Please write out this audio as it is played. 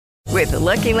With the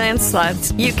Lucky Land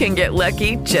Slots, you can get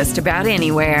lucky just about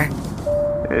anywhere.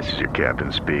 This is your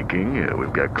captain speaking.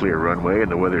 We've got clear runway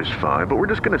and the weather's fine, but we're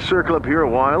just going to circle up here a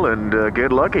while and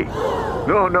get lucky.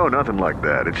 No, nothing like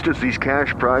that. It's just these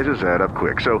cash prizes add up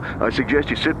quick. So I suggest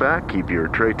you sit back, keep your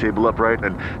tray table upright,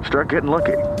 and start getting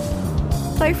lucky.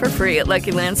 Play for free at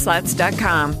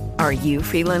LuckyLandSlots.com. Are you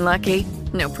feeling lucky?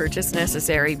 No purchase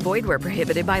necessary. Void where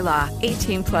prohibited by law.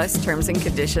 18+ terms and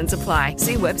conditions apply.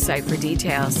 See website for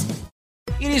details.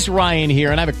 It is Ryan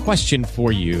here, and I have a question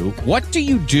for you. What do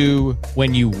you do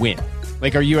when you win?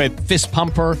 Like, are you a fist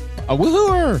pumper, a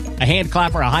woohooer, a hand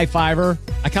clapper, a high fiver?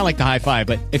 I kind of like the high five,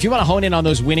 but if you want to hone in on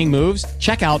those winning moves,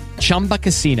 check out Chumba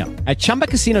Casino. At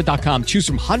ChumbaCasino.com, choose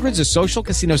from hundreds of social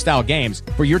casino-style games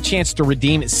for your chance to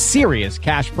redeem serious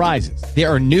cash prizes. There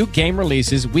are new game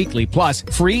releases weekly, plus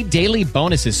free daily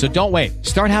bonuses. So don't wait.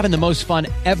 Start having the most fun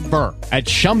ever at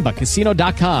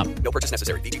ChumbaCasino.com. No purchase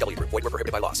necessary. VGW. Void where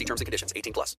prohibited by law. See terms and conditions.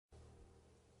 18+.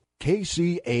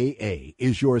 KCAA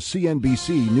is your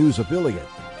CNBC News affiliate.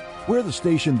 We're the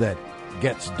station that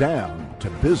gets down to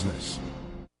business.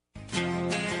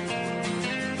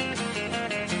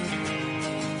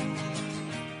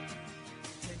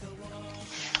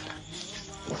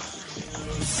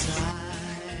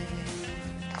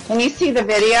 Can you see the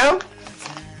video?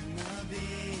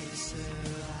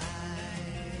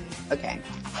 Okay.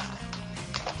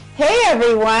 Hey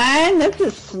everyone, this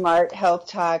is Smart Health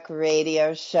Talk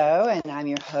Radio Show, and I'm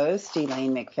your host,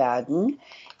 Elaine McFadden.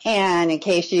 And in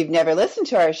case you've never listened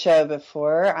to our show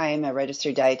before, I'm a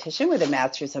registered dietitian with a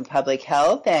master's in public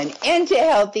health and into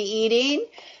healthy eating.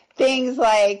 Things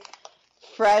like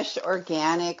fresh,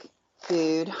 organic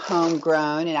food,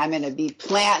 homegrown, and I'm going to be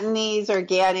planting these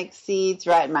organic seeds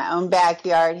right in my own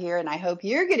backyard here, and I hope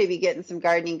you're going to be getting some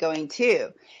gardening going too.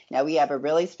 Now, we have a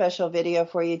really special video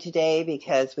for you today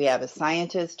because we have a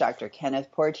scientist, Dr. Kenneth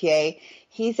Portier.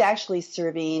 He's actually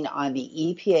serving on the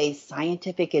EPA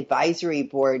Scientific Advisory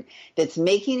Board that's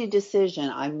making a decision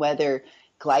on whether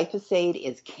glyphosate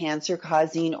is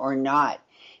cancer-causing or not.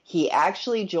 He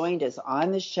actually joined us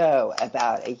on the show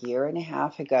about a year and a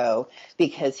half ago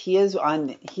because he is one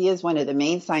of the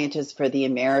main scientists for the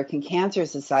American Cancer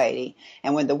Society.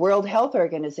 And when the World Health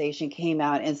Organization came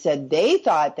out and said they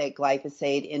thought that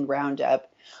glyphosate in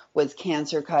Roundup was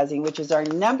cancer causing, which is our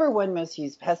number one most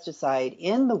used pesticide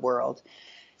in the world,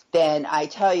 then I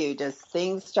tell you, just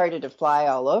things started to fly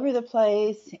all over the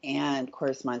place. And of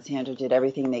course, Monsanto did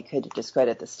everything they could to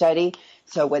discredit the study.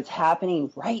 So what's happening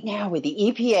right now with the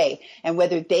EPA and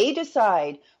whether they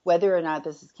decide whether or not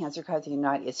this is cancer causing or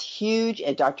not is huge.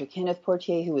 And Dr. Kenneth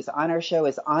Portier, who was on our show,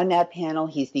 is on that panel.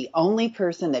 He's the only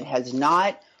person that has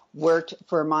not worked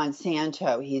for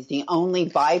Monsanto. He's the only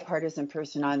bipartisan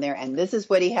person on there. And this is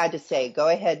what he had to say. Go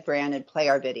ahead, Brandon, play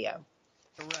our video.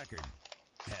 The record.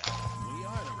 We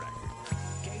are the record.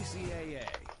 KCAA,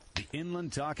 the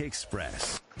Inland Talk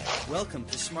Express. Welcome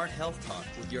to Smart Health Talk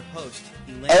with your host,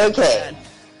 Elaine. Okay.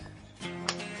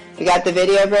 You got the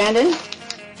video, Brandon?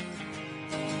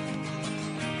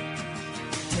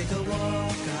 Take a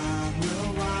walk on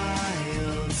the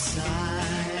wild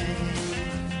side.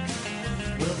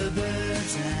 Will the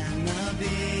birds and the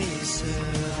bees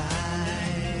survive?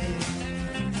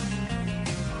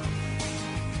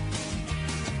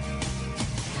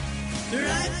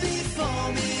 Right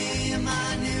before me,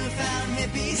 my newfound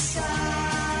hippie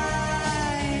side.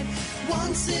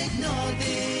 Once ignored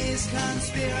these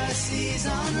conspiracies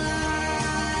online.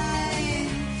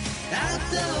 Out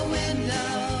the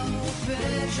window,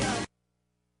 vision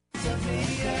of the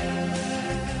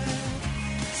earth.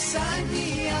 Sign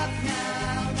me up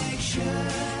now, make sure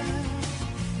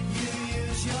you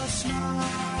use your smart.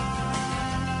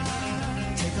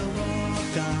 Take a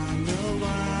walk on the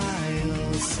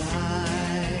wild side.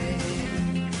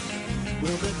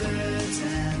 Will the birds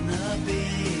and the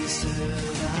bees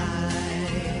survive?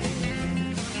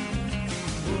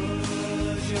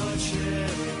 Would your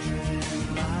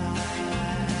children lie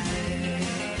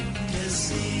to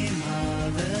see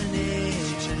Mother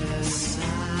Nature sigh?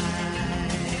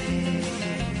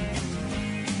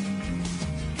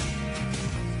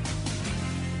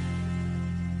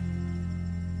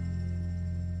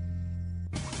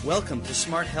 Welcome to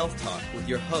Smart Health Talk with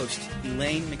your host,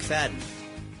 Elaine McFadden.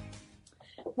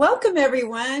 Welcome,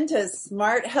 everyone, to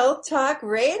Smart Health Talk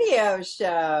Radio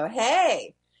Show.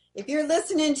 Hey, if you're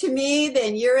listening to me,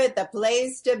 then you're at the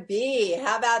place to be.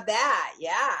 How about that?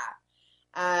 Yeah.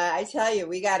 I tell you,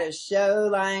 we got a show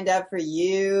lined up for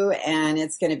you, and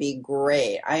it's going to be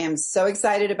great. I am so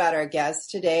excited about our guest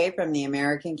today from the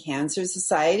American Cancer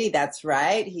Society. That's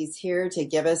right. He's here to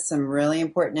give us some really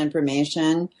important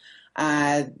information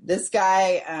This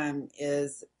guy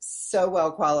is so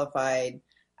well qualified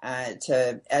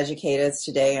to educate us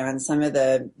today on some of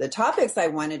the topics I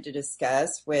wanted to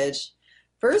discuss, which,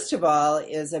 first of all,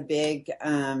 is a big,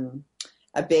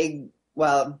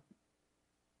 well,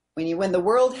 when the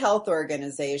World Health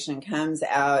Organization comes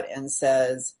out and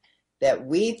says that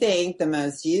we think the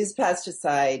most used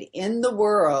pesticide in the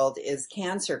world is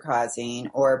cancer causing,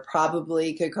 or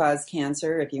probably could cause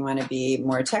cancer if you want to be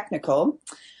more technical,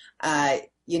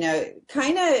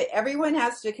 kind of everyone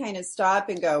has to kind of stop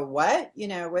and go, what?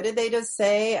 What did they just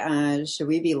say? Should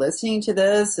we be listening to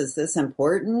this? Is this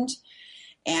important?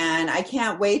 And I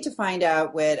can't wait to find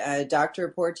out what Dr.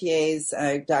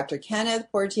 Kenneth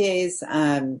Portier's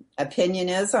opinion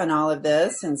is on all of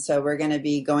this. And so we're going to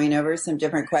be going over some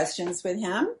different questions with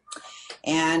him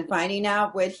and finding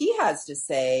out what he has to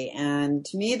say. And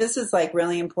to me, this is like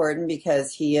really important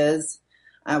because he is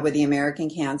with the American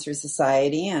Cancer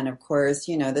Society. And of course,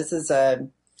 this is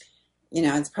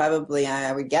it's probably,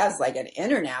 I would guess, like an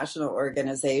international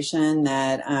organization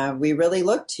that we really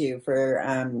look to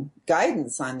for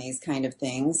guidance on these kind of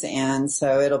things. And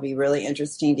so it'll be really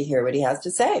interesting to hear what he has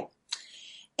to say.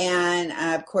 And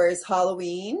of course,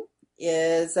 Halloween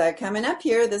is coming up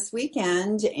here this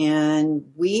weekend,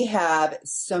 and we have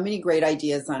so many great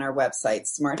ideas on our website,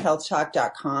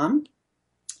 smarthealthtalk.com.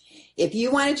 If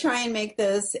you want to try and make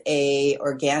this a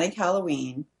organic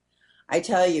Halloween, I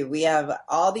tell you, we have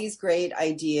all these great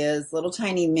ideas, little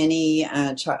tiny mini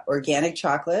organic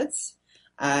chocolates,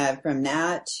 from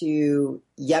that to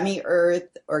Yummy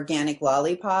Earth organic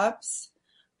lollipops,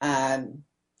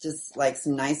 just like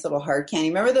some nice little hard candy.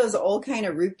 Remember those old kind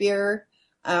of root beer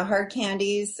hard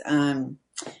candies?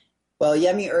 Well,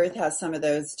 Yummy Earth has some of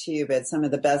those too, but some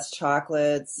of the best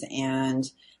chocolates and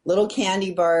little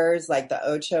candy bars like the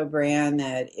Ocho brand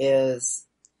that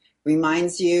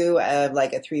reminds you of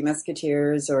like a Three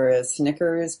Musketeers or a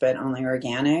Snickers, but only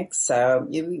organic. So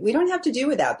we don't have to do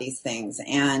without these things.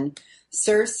 And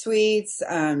Surf Sweets,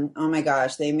 oh my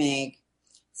gosh, they make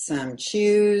some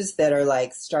chews that are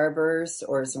like Starburst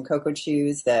or some cocoa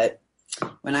chews that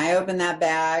when I open that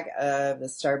bag of the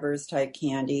Starburst type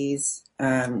candies,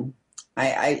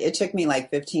 it took me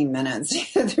like 15 minutes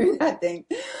to get through that thing.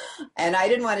 And I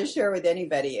didn't want to share with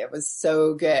anybody. It was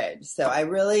so good. So I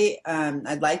really,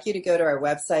 I'd like you to go to our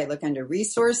website, look under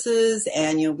resources,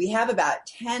 and we have about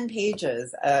 10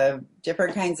 pages of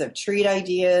different kinds of treat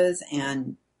ideas.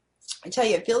 And I tell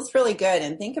you, it feels really good.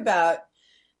 And think about,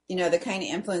 the kind of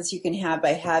influence you can have by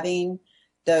having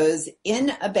those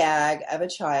in a bag of a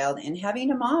child and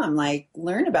having a mom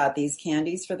learn about these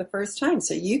candies for the first time.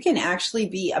 So you can actually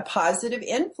be a positive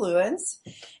influence.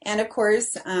 And of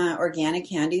course, organic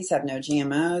candies have no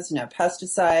GMOs, no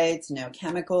pesticides, no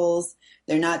chemicals.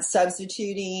 They're not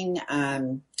substituting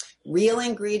real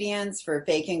ingredients for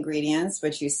fake ingredients,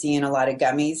 which you see in a lot of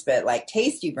gummies, but like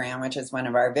Tasty Brand, which is one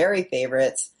of our very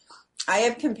favorites, I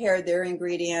have compared their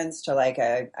ingredients to like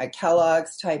a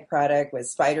Kellogg's type product with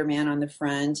Spider-Man on the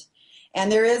front.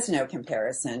 And there is no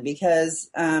comparison because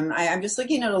I'm just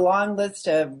looking at a long list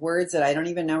of words that I don't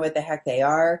even know what the heck they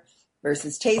are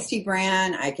versus Tasty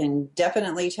Brand. I can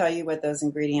definitely tell you what those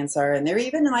ingredients are. And they're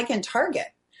even like in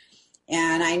Target.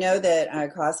 And I know that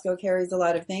Costco carries a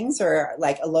lot of things, or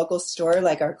like a local store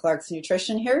like our Clark's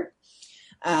Nutrition here.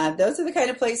 Those are the kind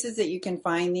of places that you can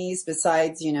find these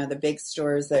besides, the big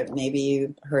stores that maybe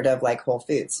you've heard of like Whole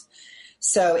Foods.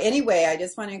 So anyway, I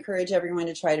just want to encourage everyone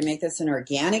to try to make this an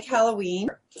organic Halloween.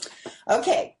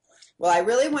 Okay. Well, I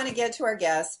really want to get to our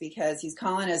guest because he's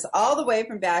calling us all the way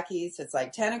from back east. It's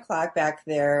like 10 o'clock back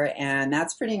there, and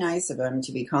that's pretty nice of him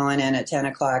to be calling in at 10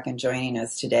 o'clock and joining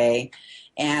us today.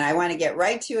 And I want to get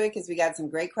right to it because we got some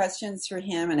great questions for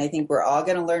him, and I think we're all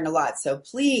going to learn a lot. So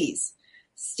please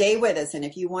stay with us. And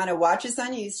if you want to watch us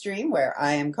on Ustream, where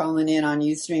I am calling in on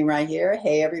Ustream right here,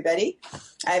 hey, everybody,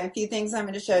 I have a few things I'm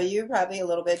going to show you probably a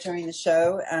little bit during the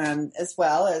show, as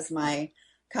well as my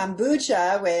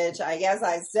kombucha, which I guess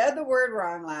I said the word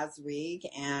wrong last week.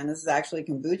 And this is actually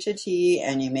kombucha tea,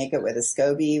 and you make it with a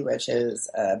SCOBY, which is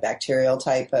a bacterial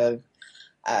type of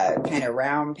kind of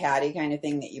round patty kind of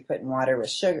thing that you put in water with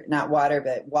sugar, not water,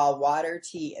 but water,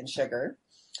 tea, and sugar.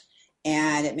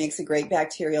 And it makes a great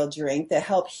bacterial drink that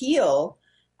help heal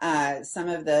some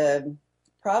of the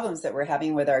problems that we're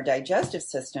having with our digestive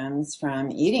systems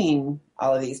from eating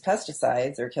all of these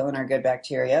pesticides or killing our good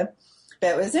bacteria.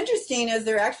 But what's interesting is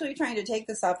they're actually trying to take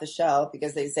this off the shelf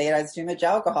because they say it has too much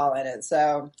alcohol in it.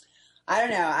 So I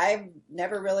don't know. I've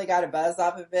never really got a buzz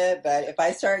off of it, but if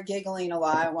I start giggling a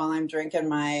lot while I'm drinking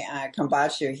my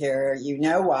kombucha here, you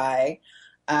know why.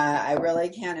 I really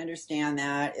can't understand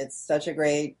that. It's such a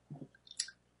great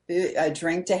a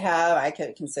drink to have. I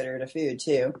could consider it a food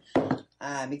too,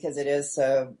 because it is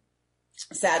so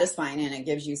satisfying and it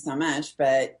gives you so much.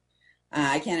 But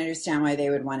I can't understand why they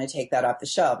would want to take that off the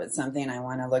shelf. It's something I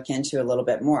want to look into a little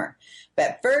bit more.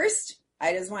 But first,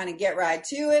 I just want to get right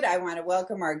to it. I want to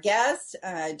welcome our guest,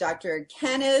 Dr.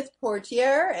 Kenneth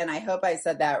Portier, and I hope I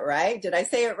said that right. Did I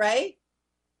say it right?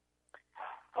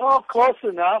 Oh, close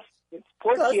enough. It's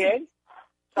Portier.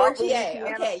 Portier,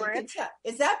 okay. You can tell.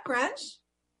 Is that French?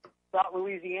 South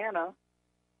Louisiana.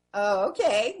 Oh,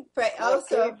 okay.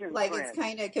 Also, Cajun like French. it's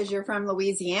kind of because you're from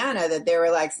Louisiana that there were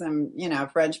like some,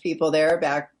 French people there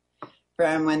back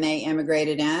from when they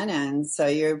immigrated in, and so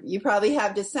you probably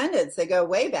have descendants that go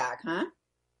way back, huh?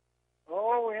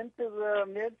 Oh, into the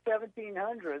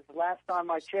mid-1700s, last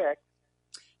time I checked.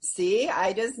 See,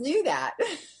 I just knew that.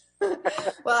 Well,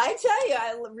 I tell you,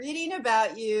 reading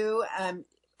about you,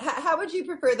 how would you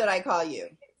prefer that I call you?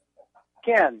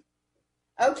 Ken.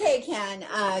 Okay, Ken.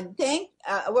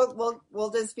 We'll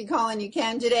just be calling you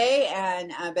Ken today,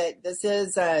 and but this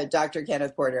is Dr.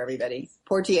 Kenneth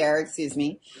Portier, excuse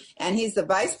me, and he's the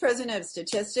Vice President of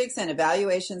Statistics and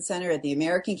Evaluation Center at the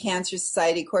American Cancer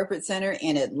Society Corporate Center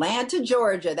in Atlanta,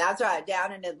 Georgia. That's right,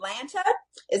 down in Atlanta.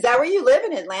 Is that where you live,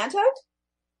 in Atlanta?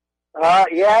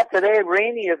 Yeah, today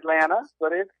rainy Atlanta,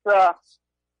 but it's I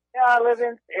live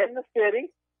in the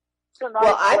city. It's a nice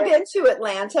Well, I've place. been to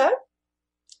Atlanta.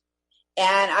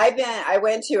 And I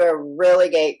went to a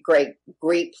really great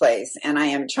Greek place, and I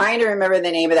am trying to remember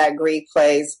the name of that Greek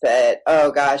place, but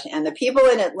oh gosh, and the people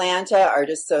in Atlanta are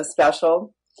just so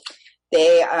special.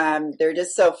 They're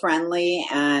just so friendly,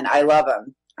 and I love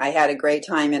them. I had a great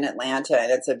time in Atlanta, and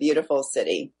it's a beautiful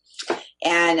city.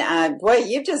 And boy,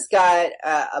 you've just got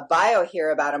a bio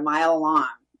here about a mile long.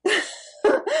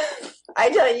 I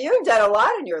tell you, you've done a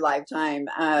lot in your lifetime.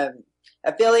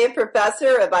 Affiliate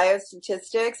professor of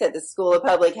biostatistics at the School of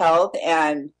Public Health,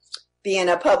 and being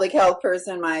a public health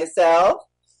person myself,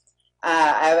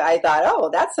 I thought,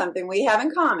 oh, that's something we have in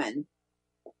common.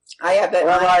 I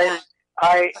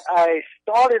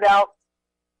started out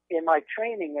in my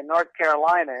training in North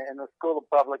Carolina in the School of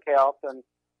Public Health, and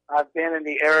I've been in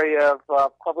the area of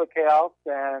public health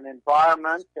and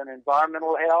environment and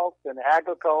environmental health and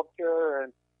agriculture,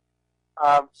 and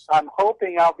I'm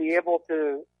hoping I'll be able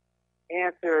to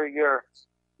answer your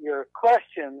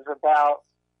questions about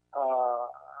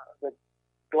the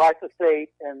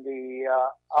glyphosate and the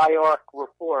IARC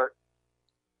report,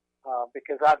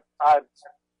 because I've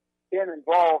been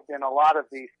involved in a lot of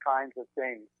these kinds of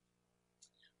things.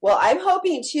 Well, I'm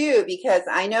hoping too, because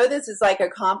I know this is like a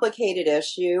complicated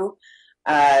issue.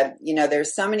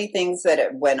 There's so many things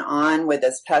that went on with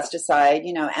this pesticide,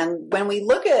 and when we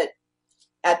look at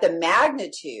the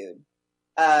magnitude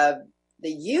of the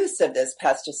use of this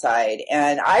pesticide,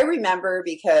 and I remember,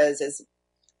 because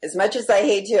as much as I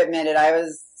hate to admit it, I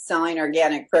was selling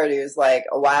organic produce like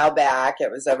a while back.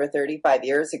 It was over 35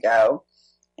 years ago.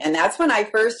 And that's when I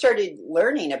first started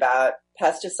learning about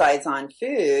pesticides on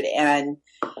food. And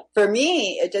for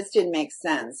me, it just didn't make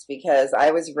sense, because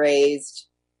I was raised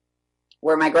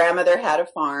where my grandmother had a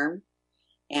farm,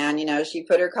 and, she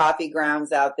put her coffee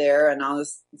grounds out there and all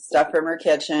this stuff from her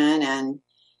kitchen, and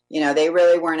they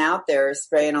really weren't out there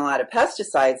spraying a lot of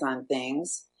pesticides on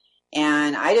things.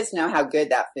 And I just know how good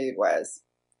that food was.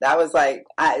 That was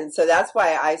so that's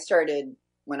why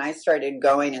when I started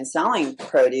going and selling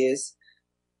produce,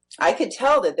 I could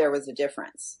tell that there was a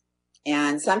difference.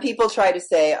 And some people try to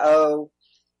say, oh,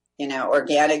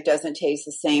 organic doesn't taste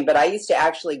the same. But I used to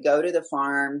actually go to the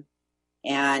farm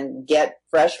and get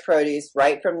fresh produce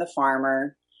right from the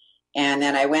farmer. And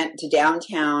then I went to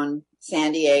downtown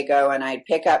San Diego, and I'd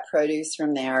pick up produce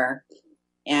from there.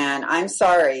 And I'm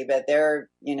sorry, but there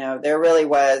really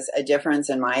was a difference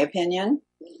in my opinion.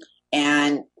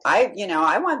 And I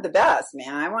want the best,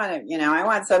 man. I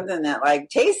want something that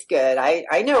tastes good.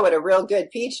 I know what a real good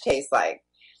peach tastes like.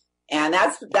 And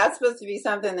that's supposed to be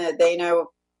something that they know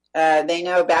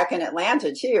back in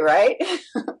Atlanta too, right?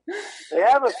 They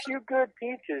have a few good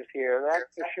peaches here,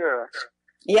 that's for sure.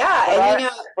 Yeah,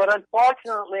 but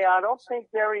unfortunately, I don't think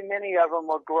very many of them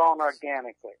are grown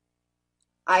organically.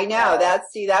 I know.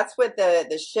 That's what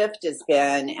the shift has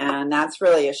been, and that's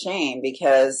really a shame,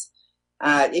 because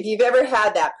if you've ever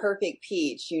had that perfect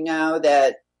peach, you know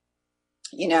that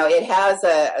it has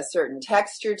a certain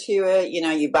texture to it.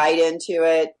 You bite into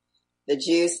it, the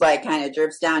juice kind of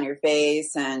drips down your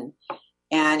face, and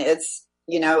it's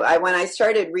when I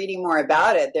started reading more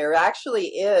about it, there actually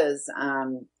is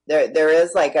there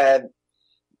is a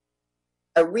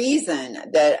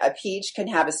reason that a peach can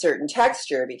have a certain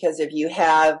texture, because if you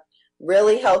have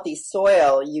really healthy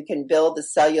soil, you can build the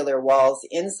cellular walls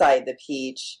inside the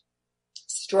peach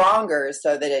stronger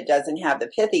so that it doesn't have the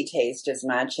pithy taste as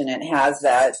much, and it has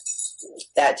that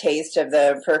taste of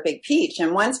the perfect peach.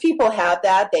 And once people have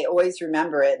that, they always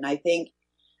remember it. And I think,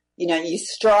 you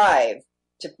strive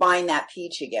to find that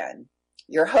peach again.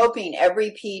 You're hoping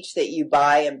every peach that you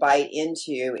buy and bite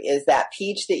into is that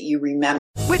peach that you remember.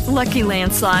 With Lucky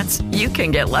Land Slots, you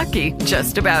can get lucky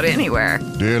just about anywhere.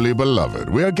 Dearly beloved,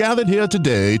 we are gathered here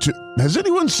today to... Has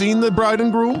anyone seen the bride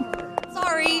and groom?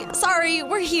 Sorry,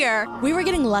 we're here. We were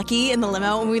getting lucky in the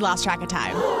limo and we lost track of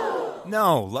time.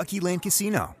 No, Lucky Land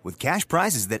Casino, with cash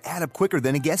prizes that add up quicker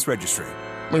than a guest registry.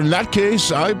 In that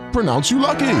case, I pronounce you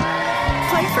lucky.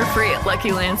 Play for free at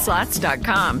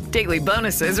LuckyLandSlots.com. Daily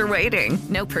bonuses are waiting.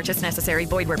 No purchase necessary.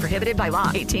 Void where prohibited by law.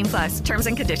 18+. Terms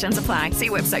and conditions apply. See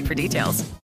website for details.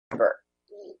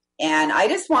 And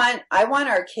I want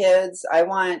our kids, I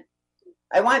want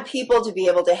people to be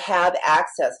able to have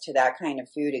access to that kind of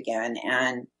food again.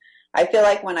 And I feel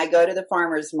like when I go to the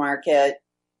farmer's market,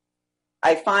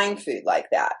 I find food like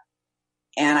that.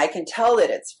 And I can tell that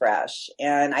it's fresh.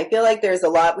 And I feel like there's a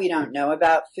lot we don't know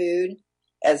about food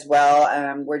as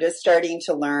well. We're just starting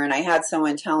to learn. I had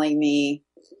someone telling me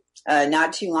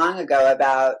not too long ago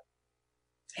about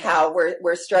how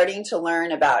we're starting to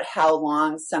learn about how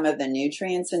long some of the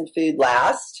nutrients in food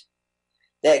last.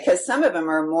 Because some of them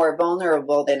are more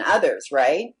vulnerable than others,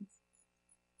 right?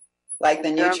 Like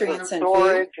the nutrients in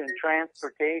storage food. and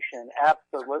transportation,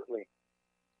 absolutely.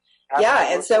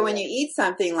 Yeah, and so when you eat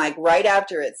something like right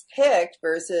after it's picked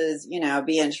versus,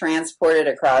 being transported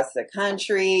across the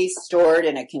country, stored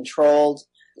in a controlled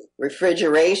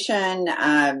refrigeration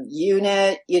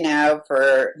unit,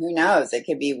 for who knows, it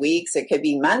could be weeks, it could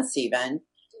be months even.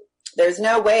 There's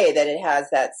no way that it has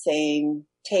that same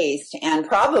taste and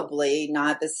probably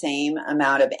not the same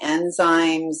amount of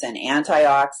enzymes and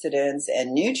antioxidants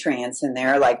and nutrients in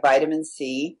there like vitamin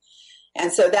C.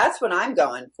 And so that's what I'm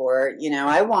going for.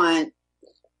 I want,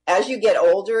 as you get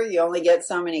older, you only get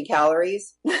so many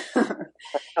calories.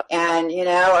 And,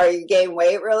 or you gain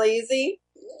weight real easy.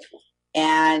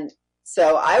 And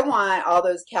so I want all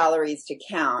those calories to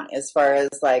count as far as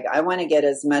I want to get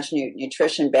as much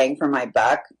nutrition bang for my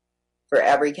buck for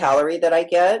every calorie that I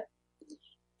get.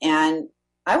 And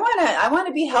I want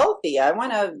to be healthy. I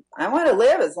want to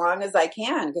live as long as I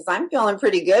can because I'm feeling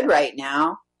pretty good right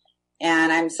now.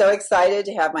 And I'm so excited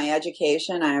to have my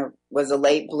education. I was a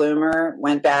late bloomer,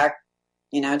 went back,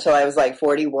 till I was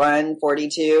 41,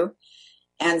 42.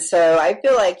 And so I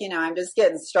feel like, I'm just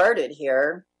getting started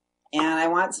here. And I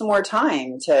want some more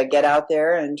time to get out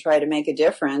there and try to make a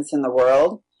difference in the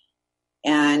world.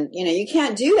 And, you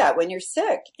can't do that when you're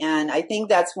sick. And I think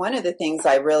that's one of the things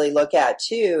I really look at,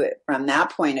 too, from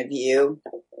that point of view,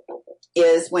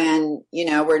 is when,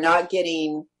 we're not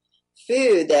getting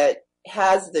food that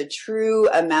has the true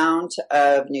amount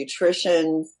of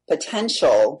nutrition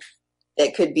potential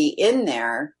that could be in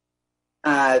there,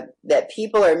 that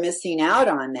people are missing out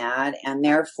on that, and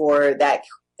therefore that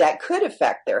could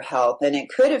affect their health, and it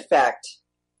could affect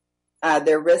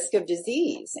their risk of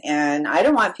disease. And I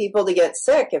don't want people to get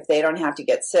sick if they don't have to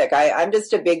get sick. I'm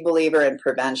just a big believer in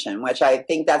prevention, which I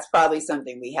think that's probably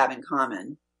something we have in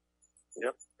common.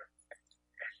 Yep.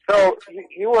 So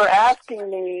you were asking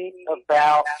me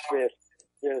about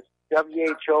this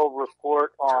WHO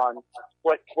report on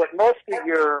what most of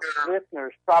your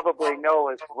listeners probably know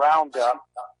as Roundup,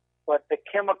 but the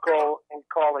chemical, we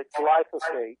call it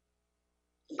glyphosate.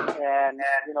 And,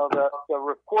 the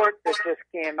report that just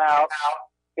came out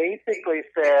basically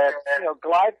said,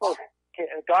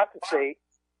 glyphosate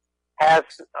has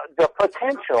the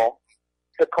potential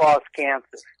to cause cancer.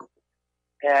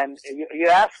 And you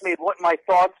asked me what my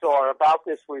thoughts are about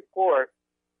this report.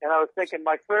 And I was thinking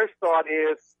my first thought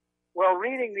is, well,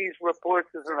 reading these reports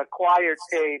is an acquired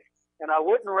taste, and I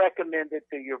wouldn't recommend it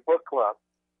to your book club.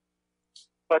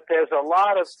 But there's a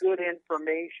lot of good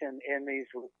information in these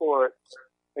reports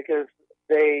because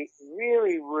they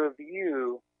really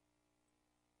review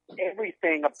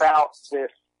everything about this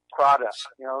product,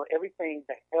 everything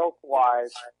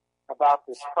health-wise about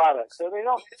this product. So they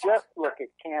don't just look at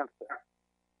cancer.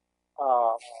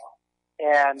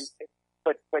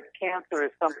 But cancer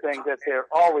is something that they're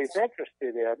always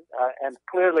interested in, and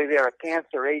clearly they're a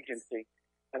cancer agency.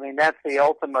 I mean, that's the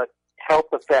ultimate health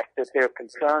effect that they're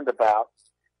concerned about.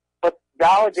 But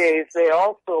nowadays, they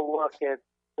also look at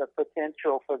the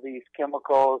potential for these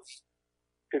chemicals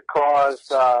to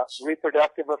cause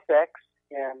reproductive effects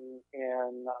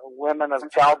in women of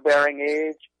childbearing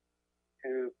age,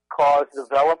 to cause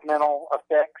developmental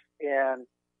effects in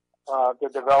the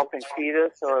developing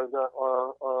fetus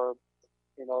or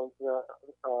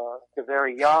the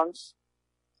very young,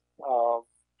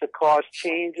 to cause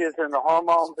changes in the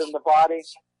hormones in the body.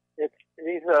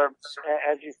 These are,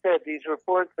 as you said, these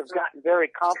reports have gotten very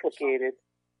complicated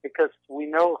because we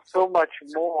know so much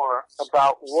more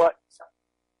about what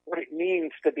it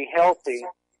means to be healthy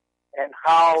and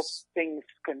how things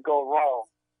can go wrong.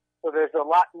 So there's a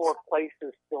lot more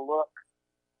places to look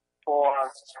for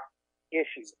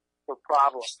issues, for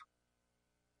problems.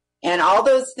 And all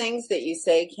those things that you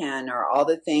say, Ken, are all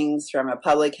the things from a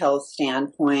public health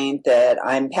standpoint that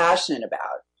I'm passionate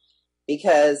about.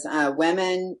 Because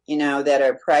women, that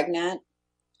are pregnant,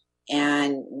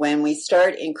 and when we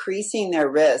start increasing their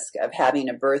risk of having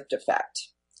a birth defect.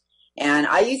 And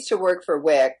I used to work for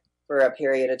WIC for a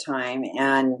period of time,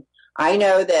 and I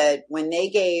know that when they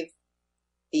gave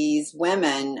these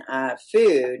women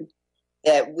food,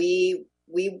 that we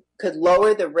could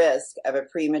lower the risk of a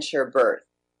premature birth.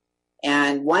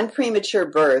 And one premature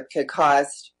birth could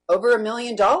cost over $1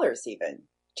 million even,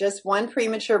 just one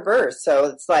premature birth. So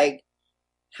it's like,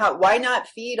 why not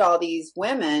feed all these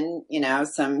women,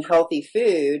 some healthy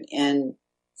food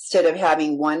instead of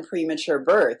having one premature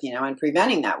birth, and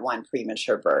preventing that one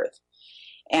premature birth.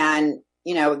 And,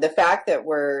 the fact that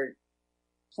we're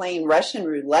playing Russian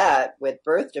roulette with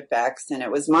birth defects, and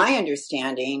it was my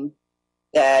understanding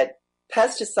that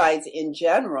pesticides in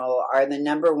general are the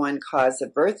number one cause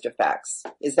of birth defects.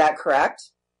 Is that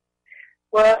correct?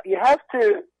 Well, you have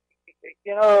to,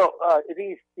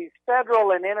 these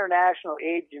federal and international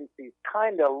agencies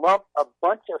kind of lump a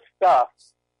bunch of stuff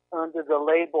under the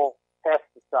label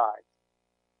pesticide.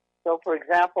 So, for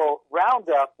example,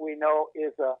 Roundup, we know,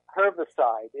 is a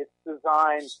herbicide. It's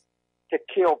designed to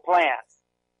kill plants,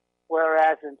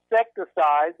 whereas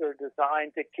insecticides are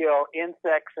designed to kill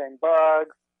insects and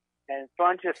bugs, and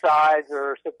fungicides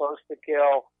are supposed to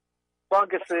kill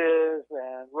funguses,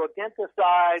 and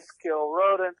rodenticides kill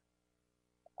rodents.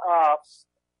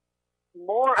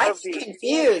 I'm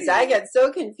confused. I get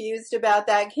so confused about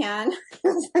that, Ken.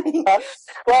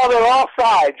 Well, they're all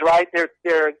sides, right? They're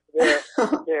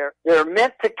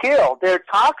meant to kill. They're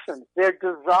toxins. They're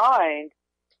designed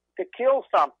to kill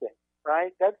something,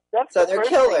 right? That's so the they're first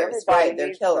killers, thing right? They're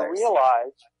needs killers. to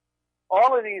realize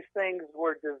all of these things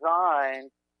were designed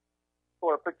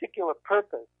for a particular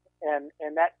purpose, and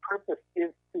that purpose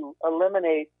is to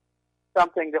eliminate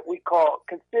something that we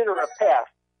consider a pest,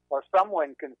 or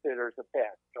someone considers a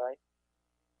pest, right?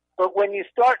 But when you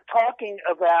start talking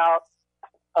about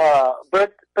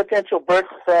potential birth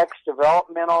effects,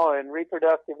 developmental and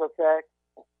reproductive effects,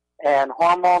 and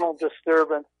hormonal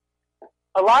disturbance,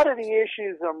 a lot of the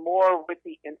issues are more with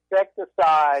the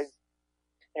insecticides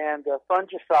and the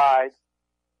fungicides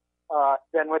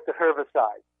than with the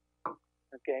herbicides.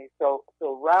 Okay, so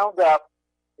Roundup,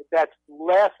 that's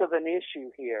less of an issue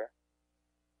here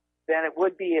than it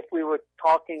would be if we were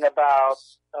talking about,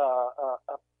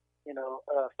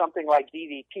 something like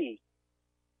DDT,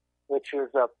 which is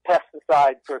a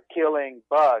pesticide for killing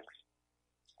bugs.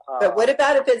 But what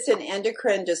about if it's an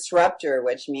endocrine disruptor,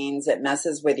 which means it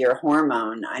messes with your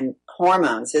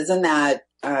hormones? Isn't that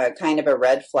kind of a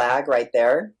red flag right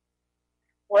there?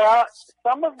 Well,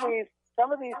 some of these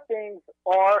things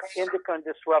are endocrine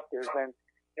disruptors,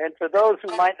 and for those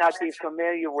who might not be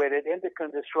familiar with it,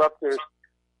 endocrine disruptors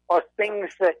are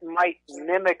things that might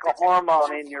mimic a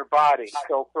hormone in your body.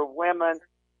 So for women,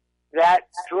 that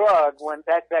drug, when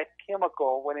that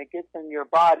chemical, when it gets in your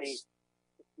body,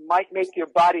 might make your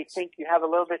body think you have a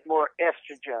little bit more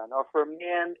estrogen. Or for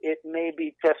men, it may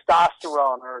be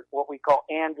testosterone, or what we call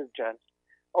androgens.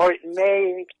 Or it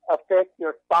may affect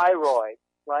your thyroid,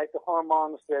 right? The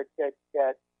hormones that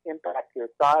impact your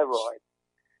thyroid.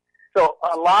 So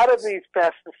a lot of these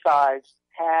pesticides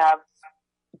have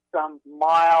some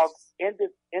mild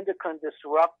endocrine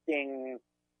disrupting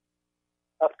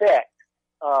effect.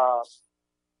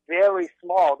 Very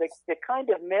small. They kind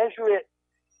of measure it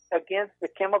against the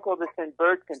chemical that's in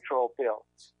birth control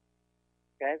pills.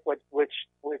 Okay, which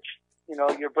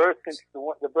the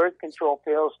birth control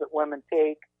pills that women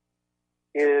take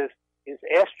is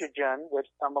estrogen, with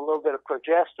a little bit of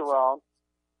progesterone.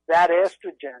 That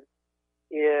estrogen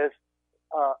is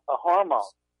a hormone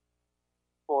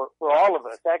for all of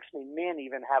us. Actually, men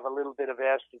even have a little bit of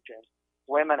estrogen.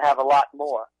 Women have a lot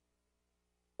more.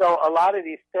 So a lot of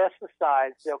these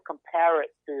pesticides, they'll compare it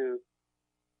to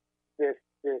this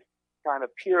kind of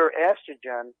pure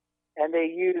estrogen, and they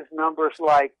use numbers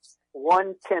like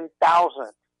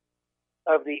 1/10,000th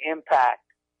of the impact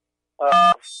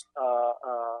of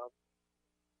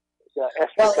the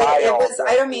estradiol.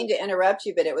 I don't mean to interrupt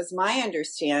you, but it was my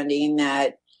understanding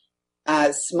that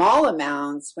small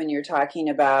amounts, when you're talking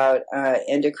about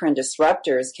endocrine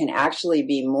disruptors, can actually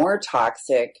be more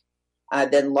toxic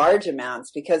than large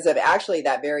amounts because of actually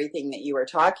that very thing that you were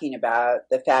talking about,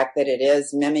 the fact that it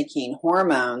is mimicking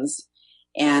hormones.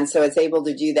 And so it's able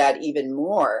to do that even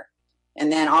more.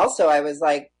 And then also I was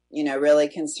like, really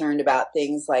concerned about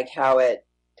things like how it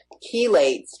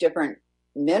chelates different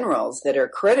minerals that are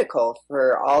critical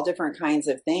for all different kinds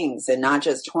of things, and not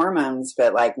just hormones,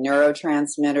 but like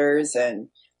neurotransmitters and,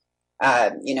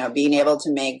 being able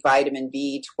to make vitamin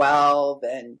B12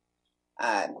 and,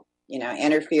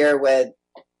 interfere with,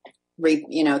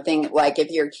 things like if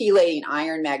you're chelating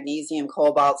iron, magnesium,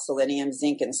 cobalt, selenium,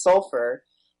 zinc, and sulfur.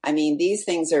 I mean, these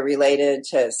things are related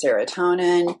to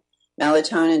serotonin,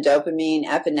 melatonin, dopamine,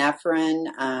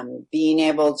 epinephrine, being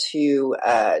able to,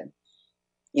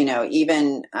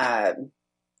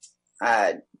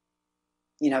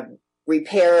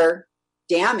 repair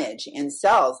damage in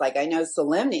cells. Like I know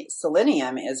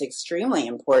selenium is extremely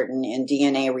important in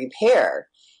DNA repair.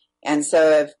 And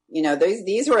so if,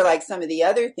 these were like some of the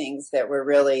other things that were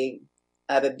really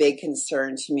of a big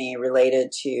concern to me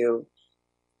related to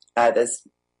this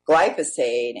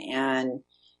glyphosate and,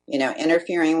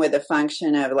 interfering with the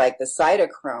function of like the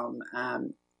cytochrome,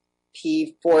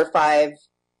 P450CYP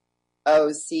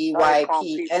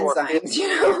enzymes,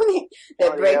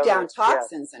 that break down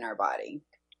toxins in our body.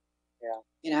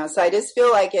 Yeah. So I just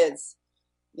feel like it's,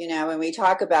 when we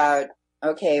talk about,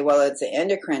 okay, well, it's an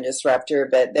endocrine disruptor,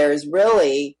 but there's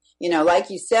really, like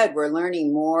you said, we're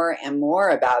learning more and more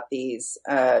about these,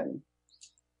 the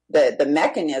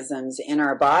mechanisms in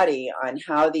our body on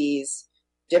how these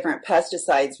different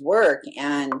pesticides work.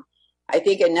 And I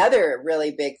think another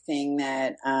really big thing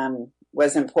that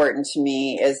was important to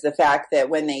me is the fact that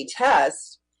when they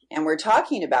test, and we're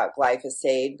talking about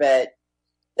glyphosate, but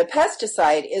the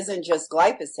pesticide isn't just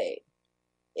glyphosate.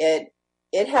 It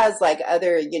has like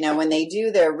other, when they do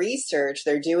their research,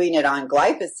 they're doing it on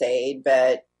glyphosate,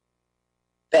 but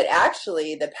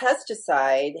actually the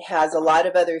pesticide has a lot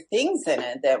of other things in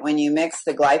it that when you mix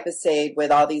the glyphosate with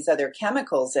all these other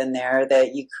chemicals in there,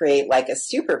 that you create like a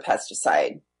super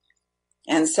pesticide.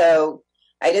 And so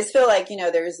I just feel like,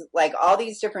 there's like all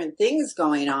these different things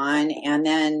going on. And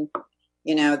then,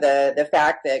 the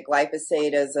fact that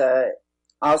glyphosate is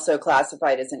also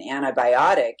classified as an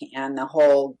antibiotic, and the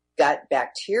whole gut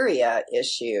bacteria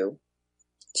issue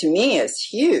to me is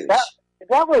huge.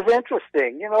 That was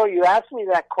interesting. You asked me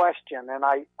that question, and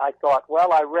I thought,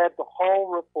 well, I read the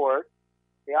whole report,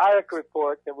 the IARC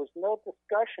report. There was no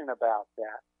discussion about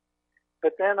that.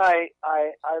 But then I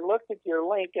looked at your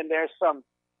link, and there's some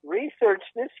research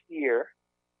this year,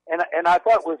 and I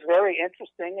thought was very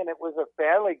interesting, and it was a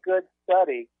fairly good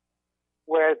study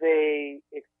where they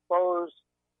exposed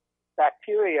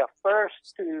bacteria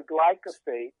first to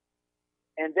glyphosate,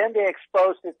 and then they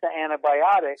exposed it to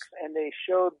antibiotics, and they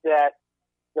showed that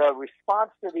the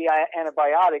response to the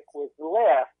antibiotic was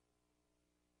less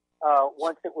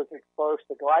once it was exposed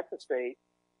to glyphosate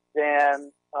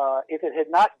than if it had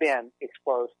not been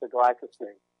exposed to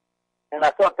glyphosate. And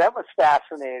I thought that was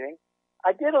fascinating.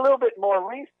 I did a little bit more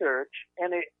research,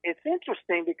 and it's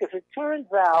interesting because it turns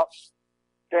out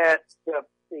that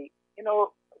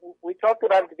we talked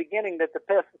about at the beginning that the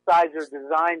pesticides are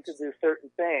designed to do certain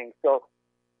things. So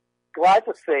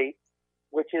glyphosate,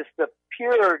 which is the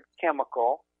pure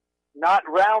chemical, not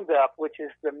Roundup, which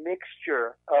is the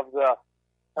mixture of the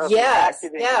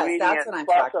active ingredients, that's what I'm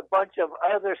plus talking a bunch of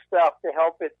other stuff to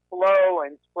help it flow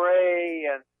and spray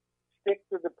and stick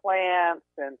to the plants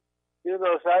and do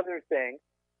those other things.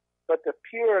 But the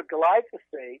pure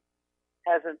glyphosate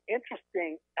has an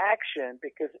interesting action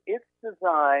because it's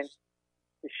designed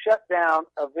to shut down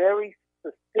a very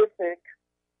specific,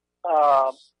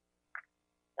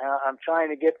 I'm trying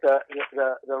to get the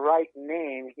right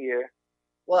name here.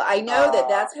 Well, I know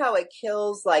that's how it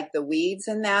kills like the weeds,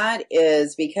 and that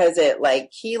is because it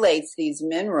like chelates these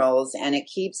minerals and it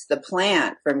keeps the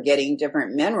plant from getting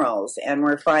different minerals. And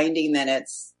we're finding that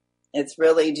it's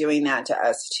really doing that to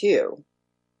us too.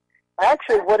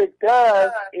 Actually, what it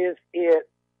does is it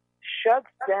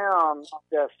shuts down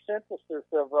the synthesis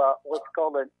of what's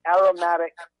called an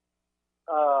aromatic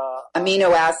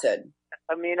amino acid.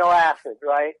 Amino acid,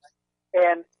 right?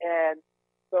 And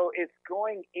so it's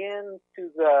going into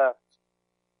the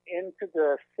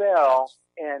cell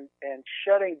and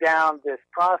shutting down this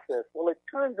process. Well, it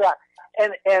turns out,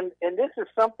 and this is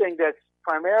something that's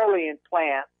primarily in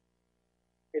plants.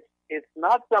 It's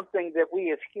not something that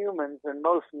we as humans and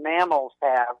most mammals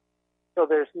have. So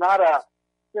there's not a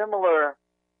similar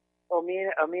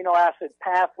amino acid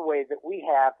pathway that we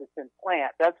have that's in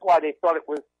plant. That's why they thought it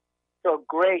was so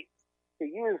great to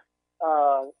use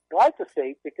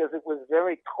glyphosate because it was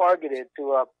very targeted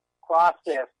to a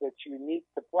process that's unique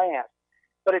to plants.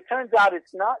 But it turns out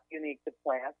it's not unique to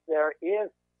plants. There is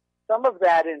some of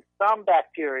that in some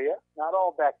bacteria, not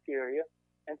all bacteria,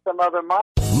 and some other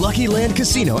Lucky Land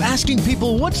Casino, asking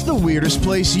people, what's the weirdest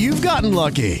place you've gotten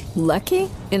lucky? Lucky?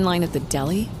 In line at the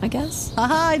deli, I guess?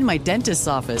 Aha, in my dentist's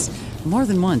office. More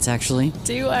than once, actually.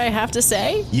 Do I have to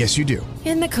say? Yes, you do.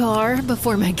 In the car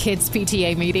before my kids'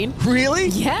 PTA meeting. Really?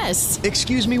 Yes.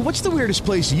 Excuse me, what's the weirdest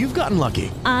place you've gotten lucky?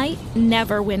 I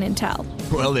never win and tell.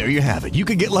 Well, there you have it. You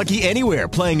can get lucky anywhere,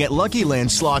 playing at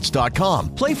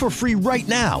LuckyLandSlots.com. Play for free right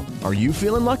now. Are you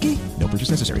feeling lucky? No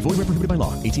purchase necessary. Void where prohibited by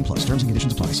law. 18 plus. Terms and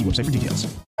conditions apply. See website for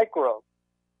details. Microbes.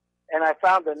 And I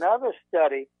found another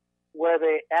study where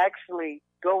they actually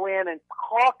go in and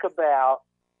talk about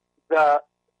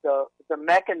the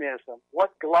mechanism, what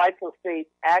glyphosate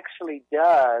actually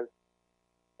does,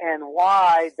 and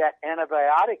why that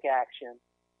antibiotic action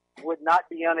would not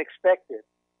be unexpected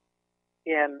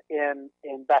in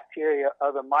bacteria,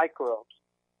 other microbes.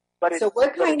 But so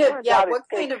what kind of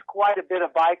quite a bit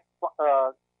of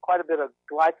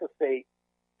glyphosate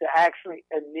to actually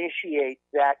initiate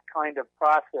that kind of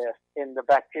process in the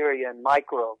bacteria and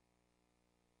microbes.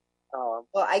 Well,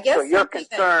 I guess so. Your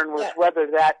concern was whether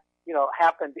that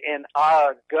happened in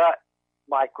our gut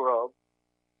microbe,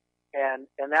 and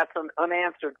that's an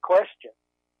unanswered question.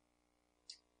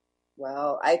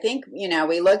 Well, I think,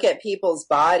 we look at people's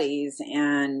bodies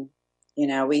and,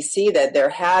 we see that they're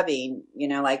having,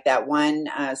 like that one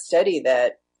study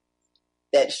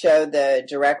that showed the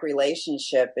direct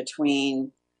relationship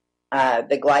between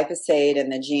the glyphosate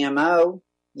and the GMO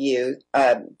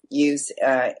use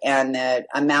and the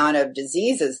amount of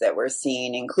diseases that we're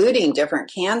seeing, including different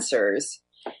cancers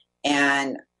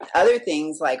and other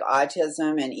things like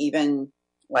autism and even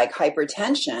like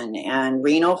hypertension and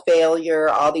renal failure,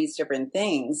 all these different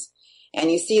things. And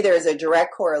you see there's a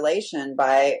direct correlation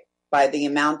by the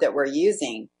amount that we're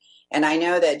using. And I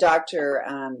know that Dr.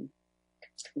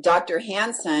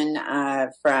 Hansen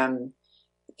from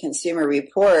Consumer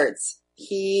Reports,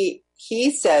 he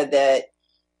said that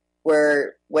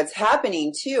what's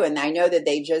happening too, and I know that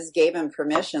they just gave him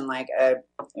permission it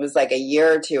was like a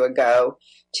year or two ago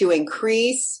to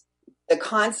increase the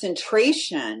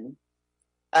concentration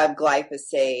of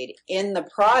glyphosate in the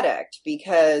product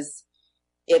because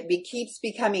it keeps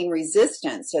becoming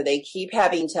resistant. So they keep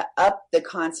having to up the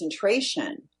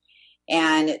concentration.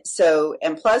 And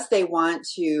plus they want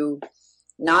to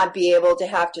not be able to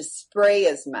have to spray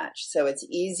as much. So it's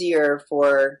easier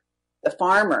for the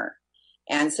farmer.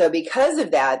 And so because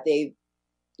of that,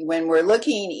 when we're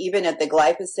looking even at the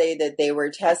glyphosate that they were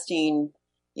testing,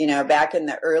 back in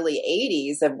the early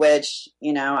 80s, of which,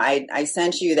 I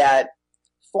sent you that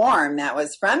form that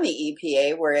was from the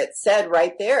EPA where it said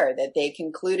right there that they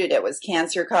concluded it was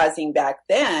cancer causing back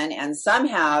then, and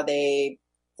somehow they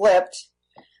flipped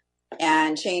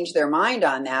and changed their mind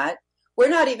on that. We're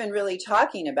not even really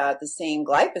talking about the same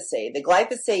glyphosate. The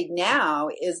glyphosate now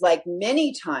is like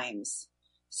many times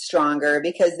stronger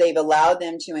because they've allowed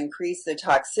them to increase the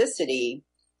toxicity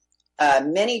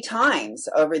many times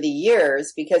over the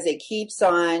years because they keep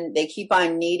on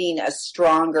needing a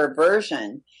stronger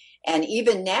version. And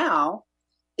even now,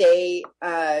 it's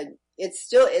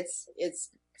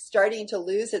starting to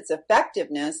lose its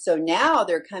effectiveness. So now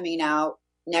they're coming out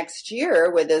next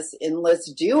year with this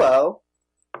Enlist Duo,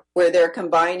 where they're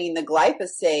combining the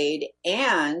glyphosate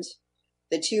and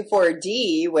the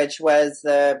 2,4-D, which was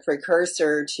the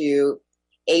precursor to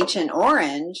Agent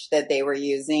Orange that they were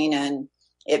using. And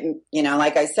it,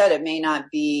 like I said, it may not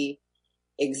be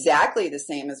exactly the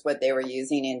same as what they were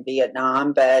using in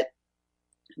Vietnam, but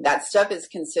that stuff is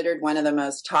considered one of the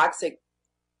most toxic,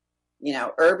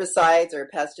 herbicides or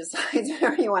pesticides,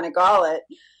 whatever you want to call it,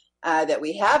 that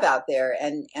we have out there.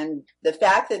 And the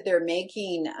fact that they're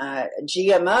making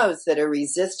GMOs that are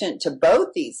resistant to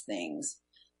both these things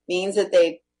means that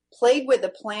they've played with the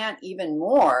plant even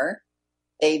more.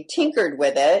 They've tinkered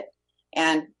with it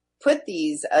and put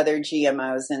these other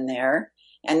GMOs in there.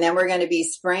 And then we're going to be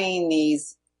spraying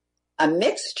a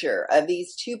mixture of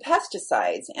these two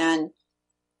pesticides. And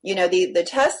the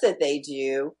tests that they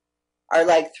do are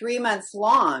like 3 months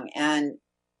long, and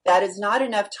that is not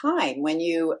enough time.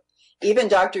 Even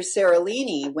Dr.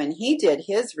 Seralini, when he did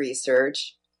his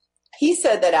research, he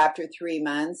said that after 3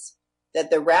 months, that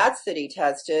the rats that he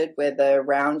tested with the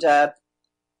Roundup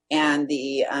and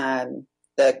the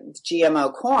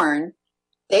GMO corn,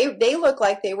 they looked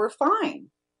like they were fine.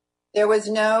 There was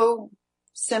no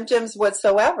symptoms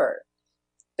whatsoever.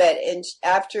 But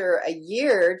after a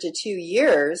year to 2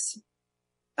 years,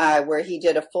 where he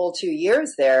did a full 2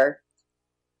 years there,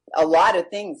 a lot of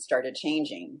things started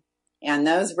changing. And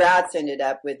those rats ended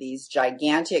up with these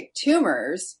gigantic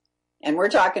tumors. And we're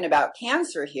talking about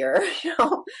cancer here, you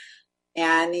know.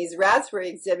 And these rats were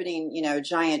exhibiting, you know,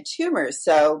 giant tumors.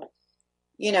 So,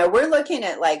 you know, we're looking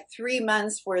at like 3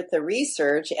 months worth of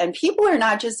research, and people are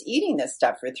not just eating this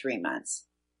stuff for 3 months.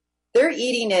 They're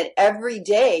eating it every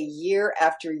day, year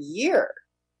after year.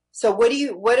 So what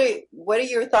are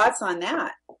your thoughts on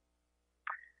that?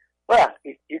 Well,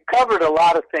 you covered a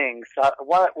lot of things.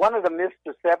 One of the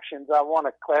misperceptions I want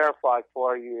to clarify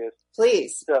for you is,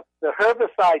 please, the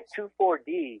herbicide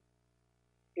 2,4-D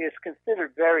is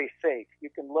considered very safe. You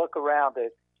can look around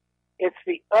it. It's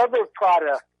the other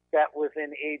product that was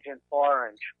in Agent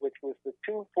Orange, which was the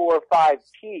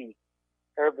 2,4,5-T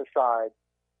herbicide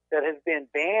that has been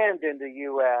banned in the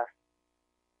U.S.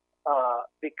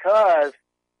 Because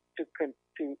to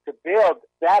build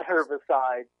that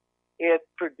herbicide, it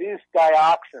produced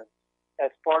dioxin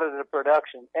as part of the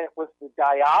production. And it was the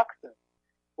dioxin,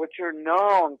 which are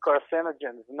known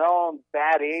carcinogens, known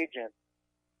bad agents,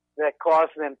 that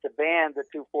caused them to ban the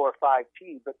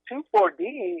 2,4,5-T. But 2,4-D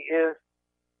is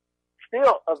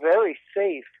still a very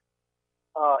safe.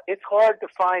 It's hard to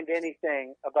find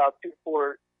anything about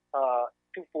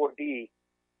 2,4-D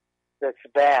that's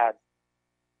bad.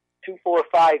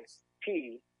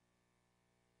 2,4,5-T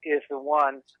is the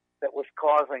one that was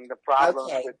causing the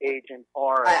problems with Agent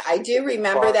Orange. I do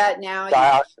remember that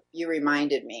now. You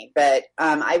reminded me. But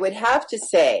I would have to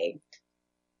say,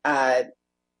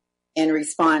 in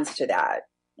response to that,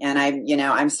 and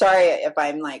I'm sorry if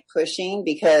I'm like pushing,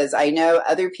 because I know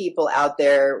other people out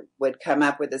there would come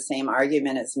up with the same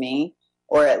argument as me,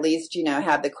 or at least, you know,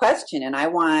 have the question. And I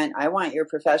want your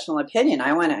professional opinion.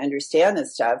 I want to understand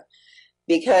this stuff,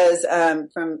 because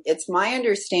it's my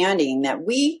understanding that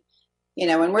we, you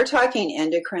know, when we're talking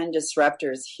endocrine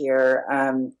disruptors here,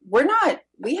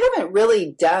 we haven't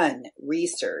really done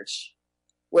research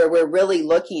where we're really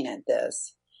looking at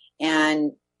this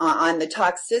and on the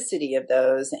toxicity of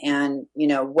those, and, you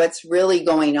know, what's really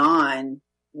going on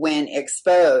when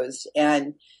exposed.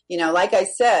 And, you know, like I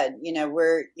said, you know,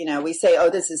 we say, oh,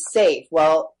 this is safe.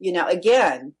 Well, you know,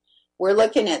 again, we're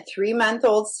looking at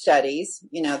 3-month-old studies.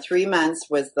 You know, 3 months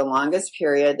was the longest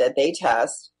period that they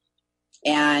test.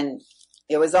 And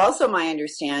it was also my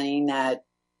understanding that,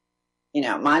 you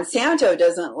know, Monsanto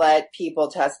doesn't let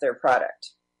people test their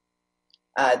product.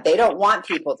 They don't want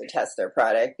people to test their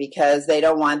product because they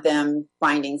don't want them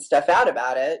finding stuff out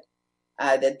about it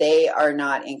that they are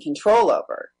not in control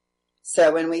over.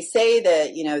 So when we say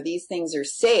that, you know, these things are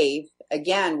safe,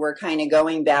 again, we're kind of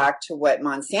going back to what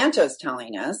Monsanto's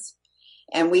telling us.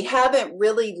 And we haven't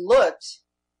really looked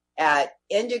at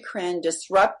endocrine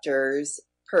disruptors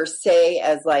per se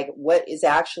as like what is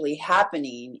actually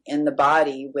happening in the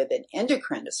body with an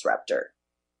endocrine disruptor.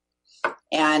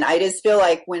 And I just feel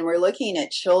like when we're looking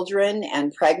at children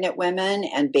and pregnant women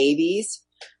and babies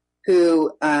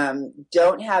who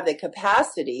don't have the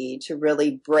capacity to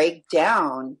really break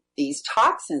down these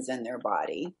toxins in their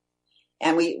body,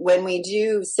 and when we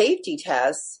do safety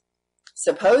tests,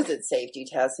 supposed safety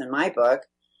tests in my book,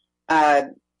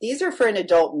 these are for an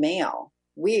adult male.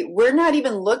 We're not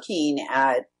even looking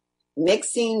at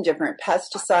mixing different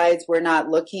pesticides. We're not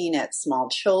looking at small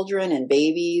children and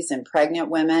babies and pregnant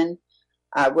women.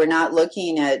 We're not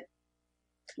looking at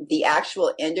the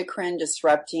actual endocrine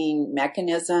disrupting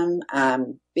mechanism,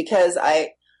 because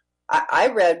I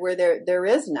read where there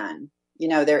is none. You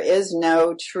know, there is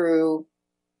no true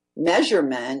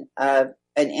measurement of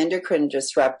an endocrine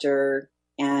disruptor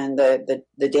and the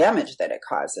damage that it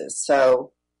causes.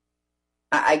 So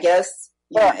I guess,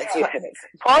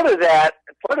 part of that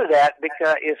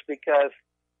because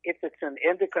if it's an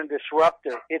endocrine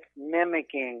disruptor, it's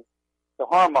mimicking the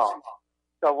hormone.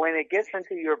 So when it gets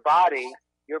into your body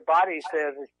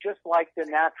says it's just like the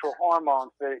natural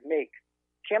hormones that it makes.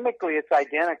 Chemically, it's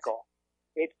identical.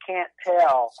 It can't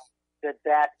tell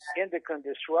that endocrine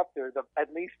disruptor,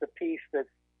 at least the piece that's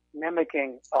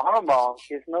mimicking a hormone,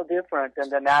 is no different than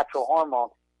the natural hormone.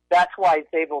 That's why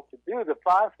it's able to do the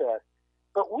process.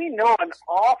 But we know an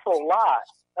awful lot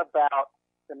about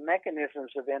the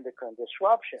mechanisms of endocrine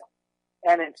disruption.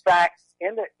 And in fact,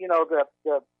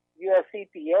 the U.S.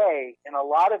 EPA, in a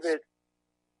lot of its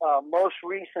most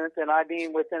recent, and I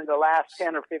mean within the last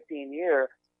 10 or 15 year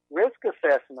risk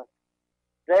assessment,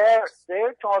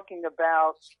 they're talking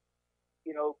about,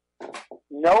 you know,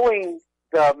 knowing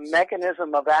the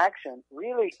mechanism of action,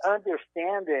 really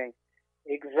understanding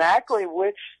exactly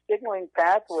which signaling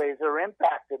pathways are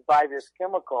impacted by this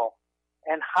chemical,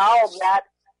 and how that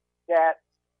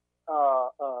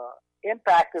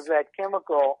impact of that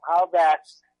chemical, how that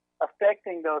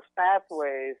affecting those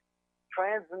pathways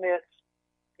transmits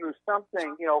through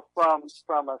something,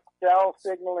 from a cell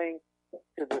signaling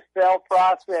to the cell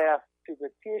process to the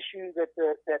tissue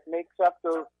that makes up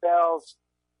those cells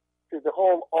to the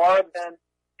whole organ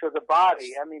to the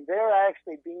body. I mean, they're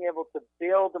actually being able to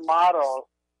build models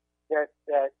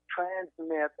that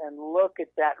transmit and look at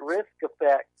that risk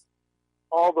effect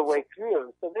all the way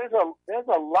through. So there's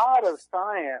a lot of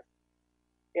science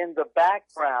in the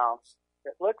background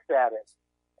that looks at it.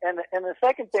 And the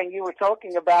second thing, you were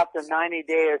talking about the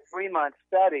 90-day or 3-month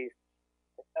studies.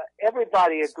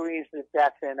 Everybody agrees that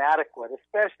that's inadequate,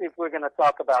 especially if we're going to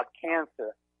talk about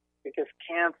cancer, because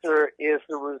cancer is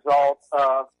the result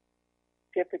of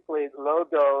typically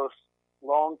low-dose,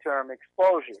 long-term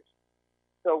exposures.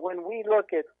 So when we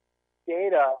look at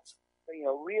data,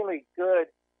 really good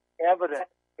evidence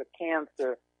for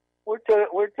cancer,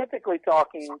 we're typically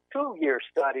talking 2-year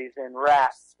studies in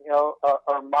rats,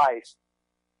 or mice.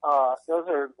 Those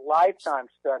are lifetime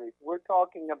studies. We're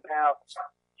talking about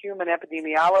human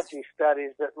epidemiology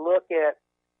studies that look at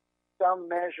some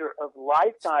measure of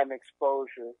lifetime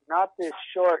exposure, not this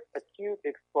short acute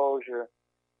exposure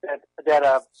that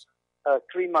a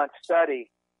 3-month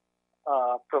study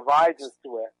provides us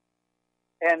with.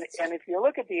 And if you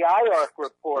look at the IARC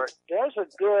report,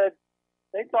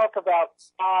 they talk about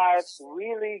 5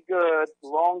 really good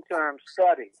long-term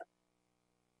studies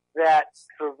that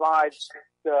provide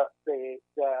the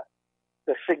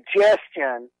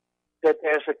suggestion that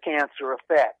there's a cancer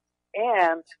effect.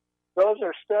 And those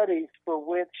are studies for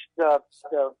which the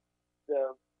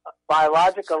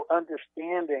biological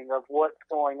understanding of what's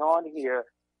going on here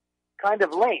kind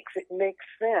of links. It makes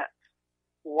sense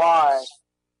why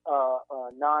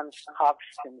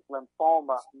non-Hodgkin's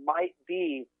lymphoma might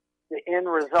be the end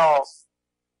result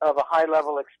of a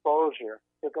high-level exposure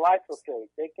to glyphosate.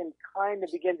 They can kind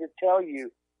of begin to tell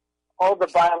you all the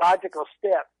biological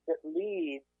steps that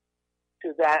lead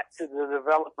to the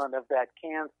development of that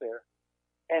cancer.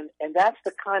 And that's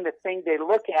the kind of thing they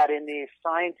look at in these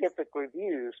scientific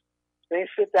reviews. They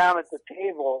sit down at the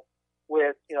table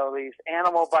with, these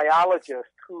animal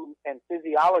biologists and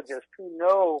physiologists who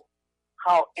know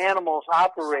how animals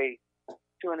operate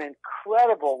to an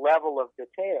incredible level of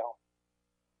detail.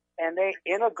 And they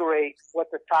integrate what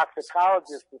the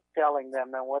toxicologist is telling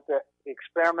them and what the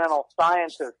experimental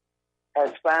scientist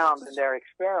has found in their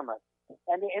experiments.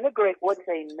 And they integrate what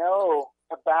they know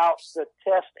about the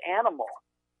test animal.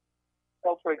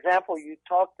 So, for example, you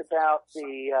talked about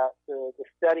the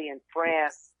study in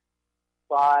France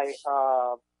by,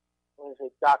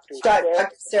 Dr.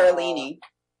 Seralini.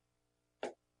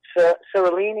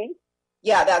 Seralini?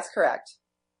 Yeah, that's correct.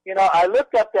 I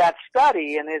looked up that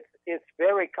study, and it's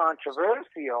very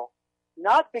controversial,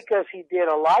 not because he did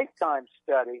a lifetime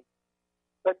study,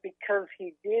 but because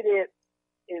he did it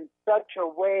in such a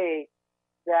way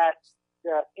that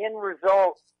the end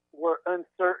results were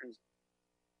uncertain.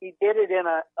 He did it in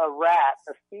a rat,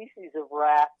 a species of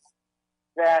rat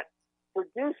that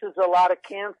produces a lot of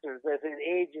cancers as it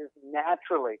ages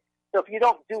naturally. So if you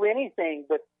don't do anything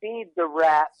but feed the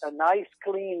rat a nice,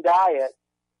 clean diet,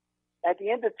 at the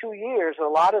end of 2 years, a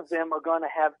lot of them are going to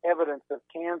have evidence of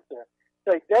cancer.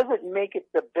 So it doesn't make it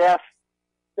the best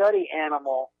study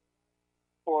animal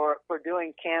for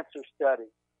doing cancer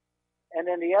studies. And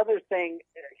then the other thing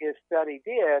his study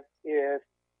did is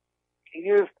he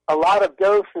used a lot of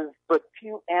doses but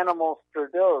few animals per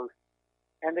dose.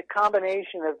 And the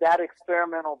combination of that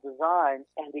experimental design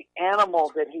and the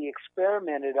animal that he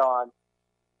experimented on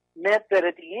meant that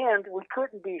at the end we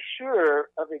couldn't be sure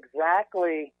of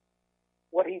exactly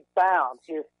what he found.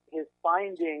 His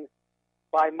findings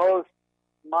by most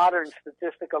modern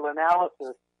statistical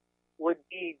analysis would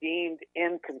be deemed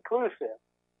inconclusive.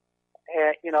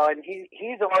 And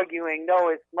he's arguing, no,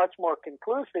 it's much more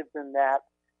conclusive than that.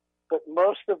 But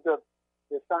most of the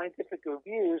scientific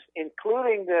reviews,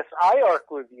 including this IARC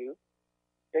review,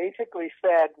 basically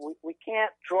said we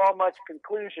can't draw much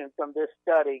conclusion from this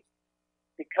study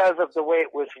because of the way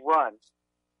it was run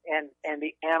and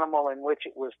the animal in which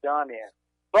it was done in.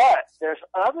 But there's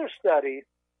other studies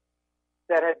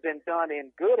that have been done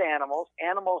in good animals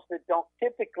that don't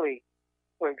typically,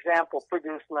 for example,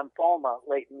 produce lymphoma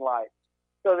late in life.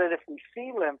 So that if we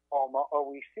see lymphoma or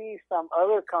we see some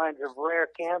other kinds of rare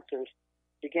cancers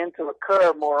begin to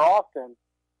occur more often,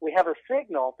 we have a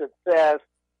signal that says,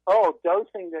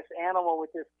 dosing this animal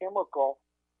with this chemical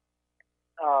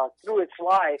through its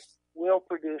life will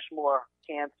produce more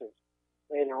cancers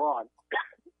later on.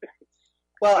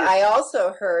 Well, I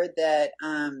also heard that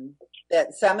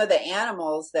that some of the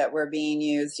animals that were being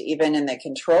used, even in the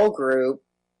control group,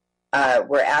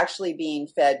 were actually being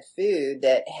fed food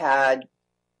that had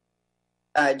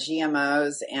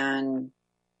GMOs and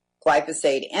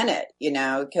glyphosate in it,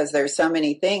 because there's so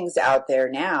many things out there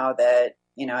now that,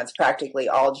 it's practically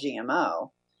all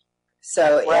GMO.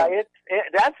 So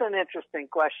that's an interesting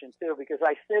question too, because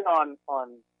I sit on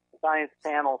science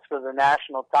panels for the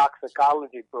National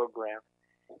Toxicology Program,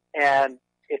 and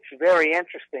it's very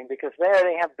interesting because there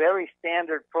they have very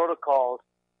standard protocols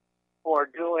for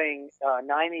doing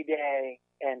 90-day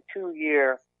and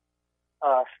 2-year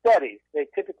studies. They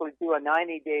typically do a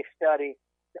 90-day study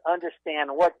to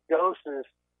understand what doses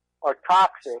are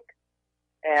toxic,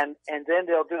 and then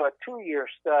they'll do a 2-year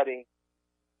study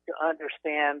to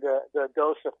understand the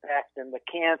dose effect and the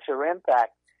cancer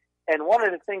impact. And one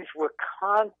of the things we're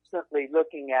constantly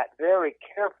looking at very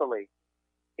carefully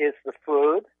is the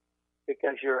food,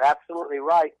 because you're absolutely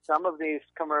right. Some of these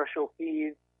commercial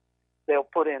feeds, they'll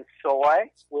put in soy,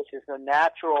 which is a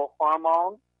natural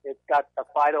hormone. It's got the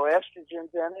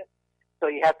phytoestrogens in it. So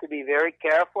you have to be very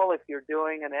careful if you're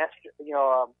doing an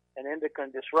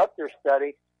endocrine disruptor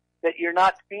study that you're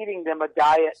not feeding them a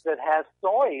diet that has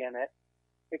soy in it,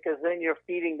 because then you're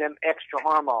feeding them extra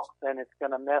hormones and it's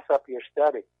going to mess up your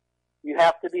study. You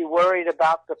have to be worried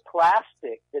about the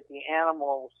plastic that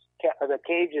the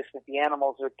cages that the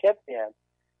animals are kept in,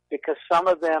 because some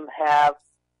of them have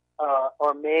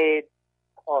are made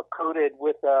or coated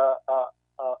with a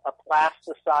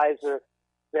plasticizer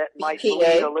that might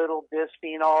lead a little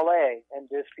bisphenol A. And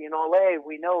bisphenol A,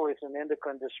 we know, is an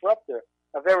endocrine disruptor,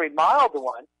 a very mild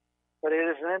one, but it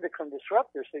is an endocrine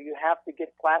disruptor. So you have to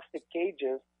get plastic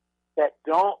cages that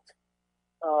don't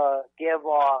give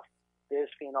off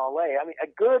bisphenol A. I mean,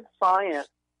 good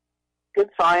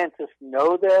scientists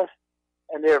know this,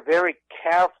 and they're very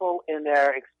careful in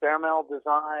their experimental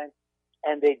design,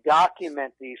 and they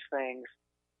document these things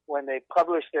when they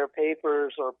publish their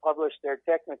papers or publish their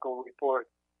technical reports,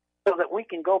 so that we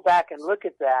can go back and look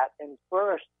at that and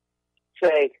first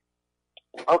say,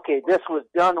 okay, this was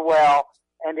done well,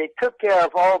 and they took care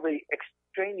of all the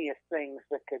extraneous things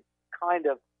that could kind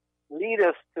of lead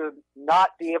us to not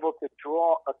be able to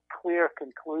draw a clear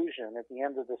conclusion at the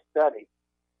end of the study.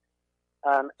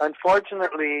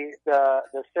 Unfortunately, the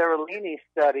Seralini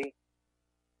study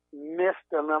missed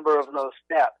a number of those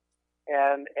steps,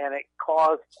 and it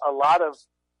caused a lot of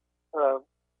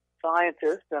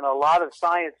scientists and a lot of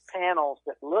science panels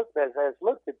that has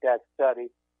looked at that study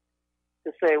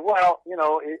to say, well,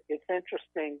 it's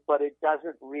interesting, but it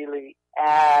doesn't really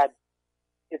add.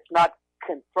 It's not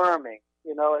confirming.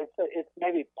 It's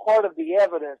maybe part of the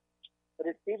evidence, but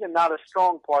it's even not a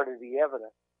strong part of the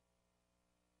evidence.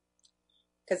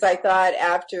 Because I thought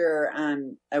after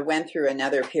I went through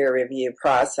another peer review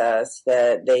process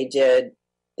that they did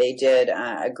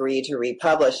agree to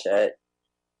republish it,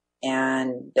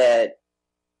 and that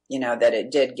that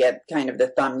it did get kind of the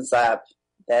thumbs up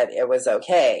that it was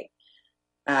okay.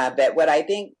 But what I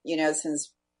think,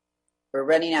 since we're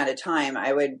running out of time,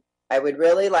 I would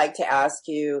really like to ask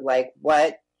you, like,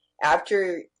 what,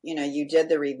 after, you did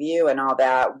the review and all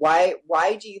that, why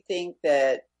do you think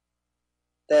that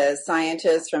the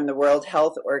scientists from the World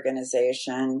Health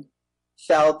Organization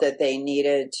felt that they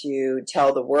needed to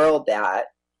tell the world that?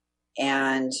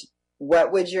 And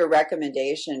what would your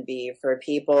recommendation be for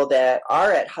people that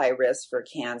are at high risk for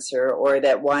cancer or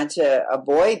that want to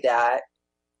avoid that?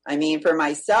 I mean, for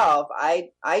myself, I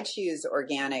choose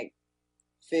organic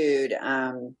food.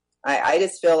 I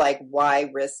just feel like,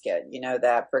 why risk it?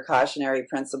 That precautionary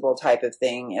principle type of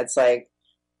thing. It's like,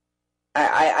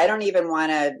 I don't even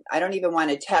want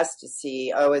to test to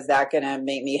see, is that going to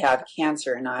make me have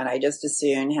cancer or not? I just as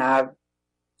soon have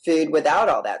food without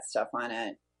all that stuff on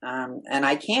it. And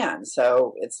I can.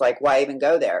 So it's like, why even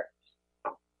go there?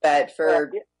 But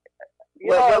for,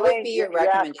 what would be your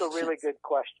recommendation? You ask a really good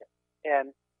question.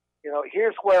 And,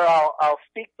 here's where I'll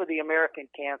speak for the American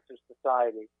Cancer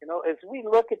Society. As we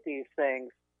look at these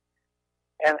things,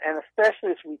 and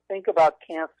especially as we think about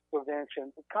cancer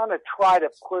prevention, we kind of try to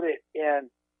put it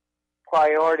in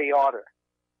priority order.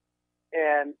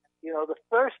 And, the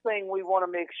first thing we want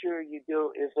to make sure you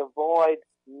do is avoid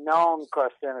known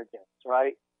carcinogens,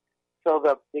 right? So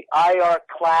the IR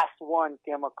Class 1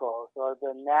 chemicals, or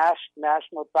the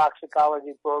National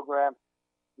Toxicology Program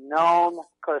known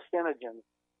carcinogens,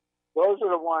 those are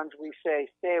the ones we say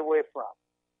stay away from.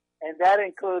 And that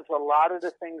includes a lot of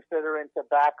the things that are in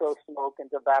tobacco smoke and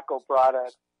tobacco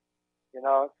products.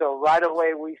 So right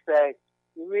away we say,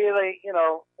 really,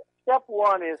 step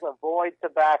one is avoid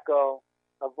tobacco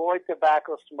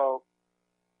smoke,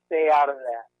 stay out of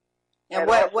that. And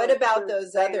what about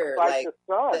those other, like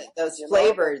those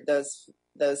flavored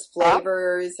those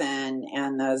flavors and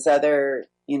those other,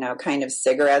 kind of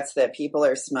cigarettes that people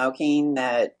are smoking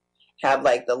that have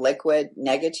like the liquid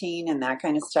nicotine and that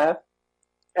kind of stuff?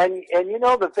 And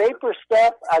the vapor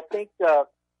stuff, I think the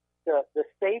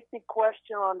safety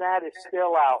question on that is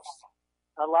still out.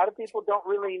 A lot of people don't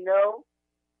really know.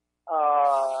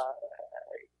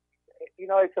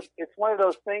 It's one of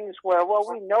those things where, well,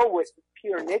 we know what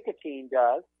pure nicotine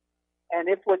does, and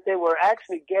if what they were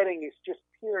actually getting is just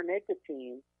pure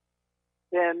nicotine,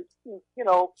 then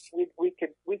we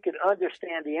could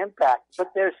understand the impact.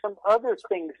 But there's some other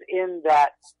things in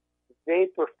that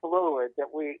vapor fluid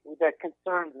that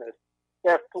concerns us.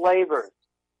 There are flavors,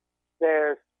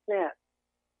 there's scent,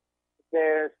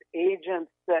 there's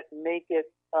agents that make it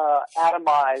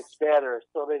atomize better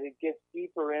so that it gets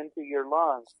deeper into your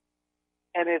lungs.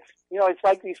 And it's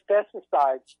like these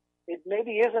pesticides. It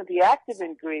maybe isn't the active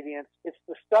ingredients, it's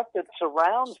the stuff that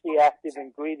surrounds the active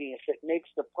ingredients that makes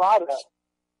the product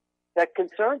that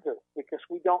concerns us, because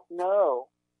we don't know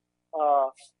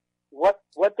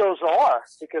what those are,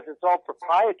 because it's all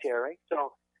proprietary.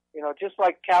 So, just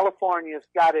like California's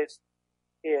got its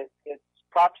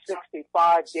Prop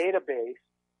 65 database,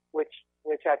 which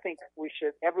I think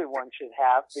everyone should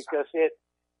have, because it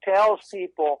tells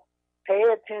people, pay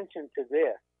attention to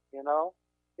this,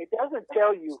 It doesn't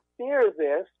tell you fear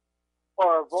this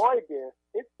or avoid this.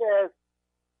 It says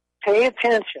pay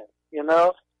attention,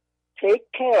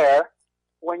 take care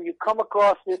when you come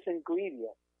across this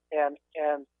ingredient. And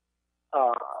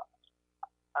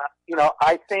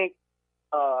I think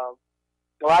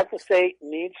glyphosate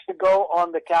needs to go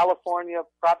on the California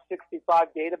Prop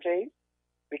 65 database,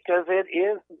 because it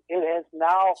has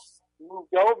now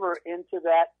moved over into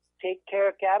that take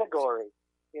care category.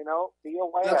 Be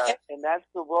aware, okay. And that's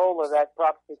the role of that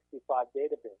Prop 65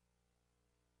 database.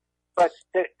 But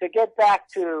to get back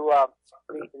to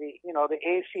the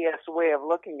ACS way of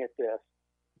looking at this,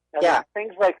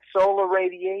 things like solar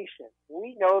radiation,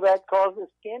 we know that causes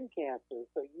skin cancer,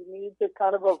 so you need to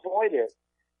kind of avoid it.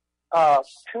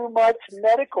 Too much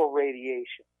medical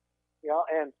radiation,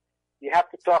 and you have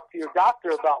to talk to your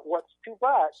doctor about what's too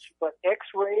much. But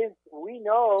X-rays, we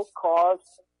know, cause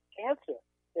cancer.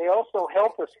 They also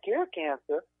help us cure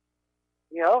cancer,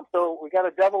 so we got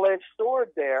a double-edged sword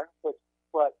there. But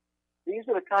these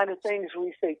are the kind of things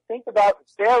we say, think about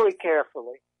very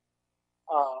carefully.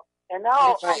 And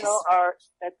now,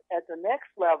 at the next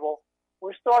level,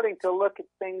 we're starting to look at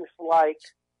things like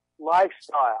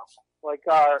lifestyle, like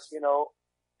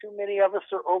too many of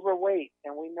us are overweight,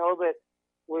 and we know that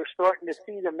we're starting to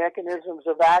see the mechanisms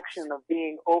of action of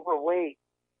being overweight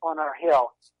on our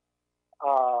health.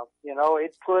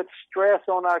 It puts stress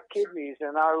on our kidneys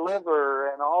and our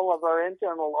liver and all of our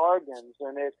internal organs,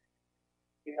 and it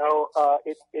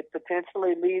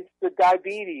potentially leads to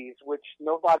diabetes, which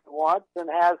nobody wants, and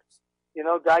has,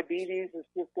 diabetes is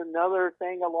just another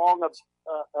thing along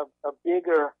a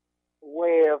bigger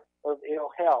way of ill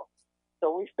health.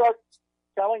 So we start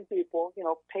telling people,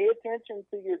 pay attention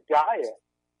to your diet,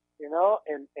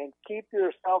 and keep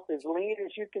yourself as lean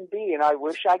as you can be. And I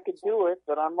wish I could do it,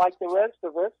 but I'm like the rest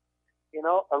of us,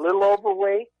 a little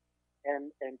overweight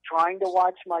and trying to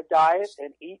watch my diet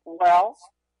and eat well.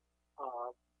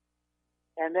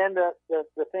 And then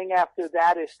the thing after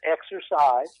that is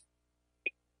exercise.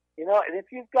 And if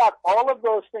you've got all of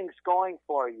those things going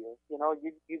for you,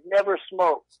 you've never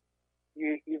smoked,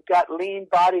 you've got lean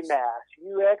body mass,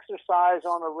 you exercise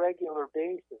on a regular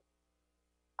basis,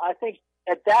 I think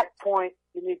at that point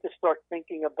you need to start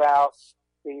thinking about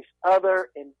these other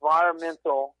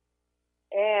environmental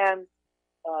and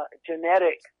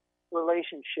genetic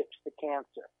relationships to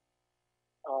cancer.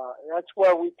 That's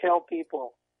where we tell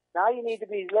people, now you need to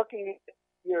be looking at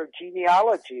your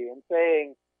genealogy and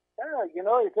saying,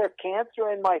 is there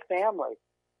cancer in my family?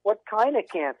 What kind of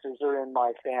cancers are in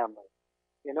my family?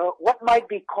 What might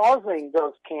be causing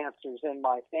those cancers in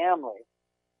my family?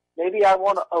 Maybe I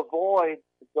want to avoid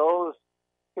those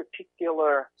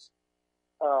particular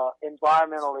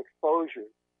environmental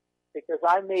exposures, because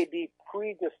I may be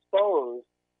predisposed.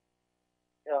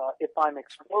 If I'm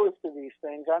exposed to these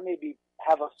things, I may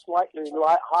have a slightly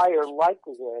higher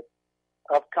likelihood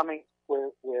of coming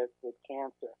with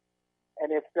cancer.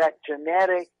 And it's that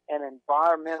genetic and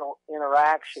environmental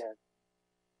interaction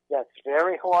that's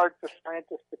very hard for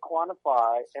scientists to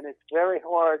quantify, and it's very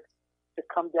hard to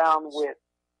come down with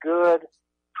good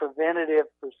preventative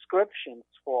prescriptions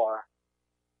for.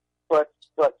 But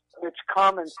which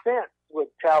common sense would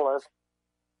tell us,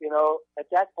 at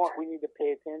that point we need to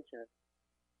pay attention.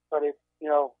 But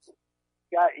you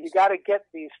got to get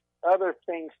these other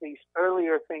things, these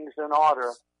earlier things in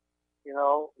order,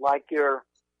 like your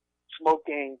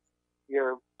smoking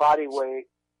your body weight,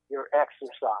 your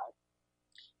exercise.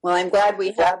 Well, I'm glad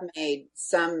we have made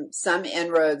some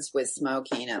inroads with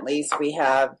smoking. At least we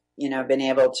have, been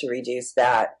able to reduce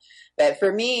that. But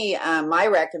for me, my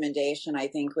recommendation, I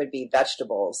think, would be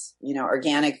vegetables,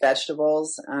 organic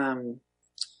vegetables.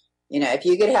 If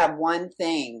you could have one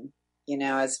thing,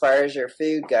 as far as your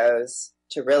food goes,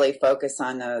 to really focus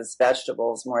on those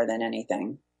vegetables more than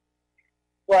anything.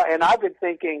 Well, and I've been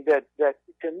thinking that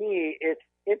to me,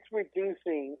 it's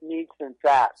reducing meats and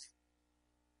fats,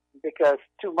 because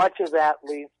too much of that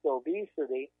leads to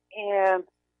obesity. And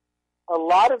a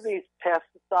lot of these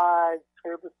pesticides,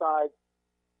 herbicides,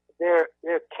 they're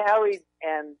carried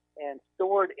and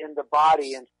stored in the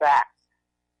body in fat.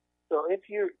 So if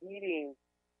you're eating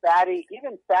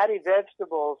even fatty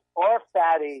vegetables or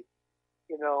fatty,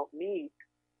 meat,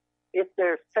 if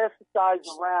there's pesticides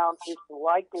around, it's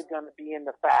likely going to be in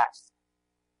the fat.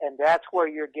 And that's where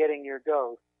you're getting your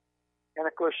dose. And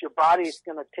of course, your body is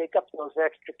going to take up those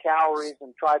extra calories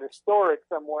and try to store it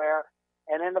somewhere.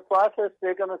 And in the process,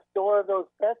 they're going to store those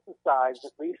pesticides,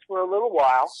 at least for a little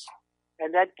while.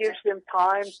 And that gives them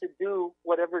time to do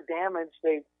whatever damage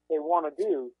they want to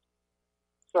do.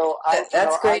 So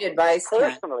that's great advice.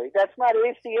 Personally, Ken. That's not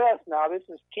ACS now. This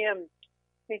is Kim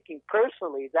speaking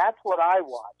personally. That's what I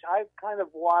watch. I kind of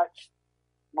watch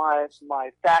my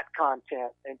fat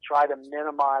content and try to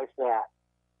minimize that.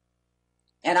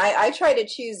 And I try to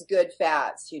choose good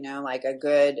fats, like a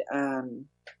good,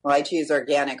 I choose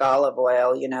organic olive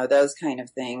oil, those kind of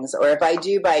things. Or if I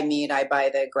do buy meat, I buy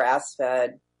the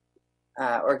grass-fed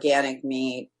organic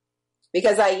meat,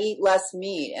 because I eat less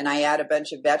meat and I add a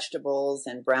bunch of vegetables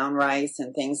and brown rice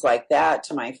and things like that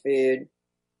to my food.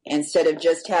 Instead of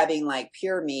just having like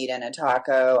pure meat in a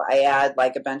taco, I add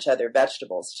like a bunch of other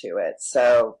vegetables to it.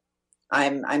 So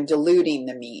I'm diluting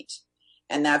the meat.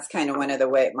 And that's kind of one of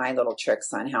my little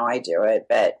tricks on how I do it.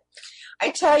 But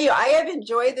I tell you, I have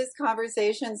enjoyed this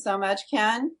conversation so much,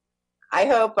 Ken. I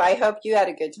hope you had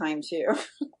a good time too.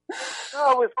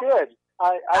 No, it was good.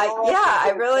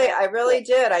 I really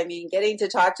did. I mean, getting to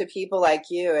talk to people like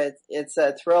you, it's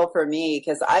a thrill for me,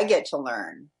 because I get to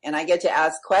learn and I get to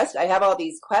ask questions. I have all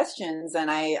these questions,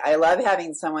 and I love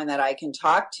having someone that I can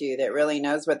talk to that really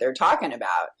knows what they're talking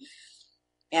about.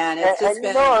 And it's just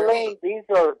been Elaine, these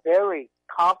are very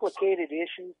complicated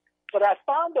issues, but I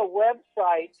found a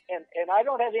website, and I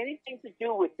don't have anything to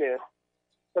do with this,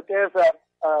 but there's a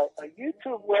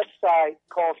YouTube website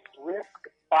called Risk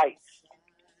Bites.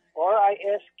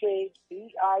 RISKBITES.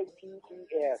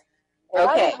 And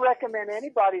I would recommend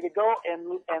anybody to go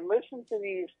and listen to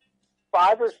these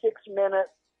 5 or 6 minute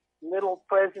little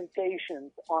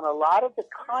presentations on a lot of the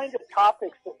kind of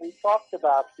topics that we talked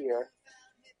about here.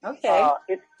 Okay.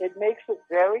 It makes it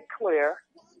very clear.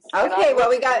 Okay, well,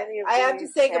 I have to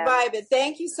say goodbye, but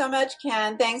thank you so much,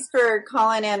 Ken. Thanks for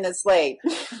calling in this late.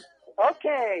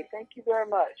 Okay, thank you very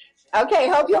much. Okay,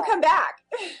 hope you'll come back.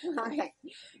 All right.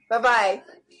 Bye-bye.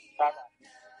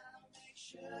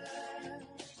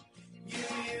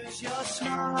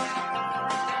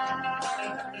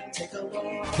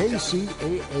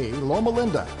 KCAA Loma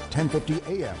Linda,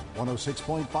 1050 AM,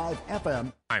 106.5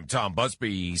 FM. I'm Tom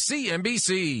Busby,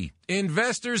 CNBC.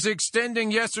 Investors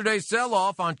extending yesterday's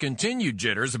sell-off on continued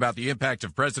jitters about the impact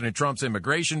of President Trump's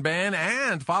immigration ban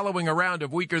and following a round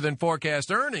of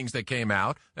weaker-than-forecast earnings that came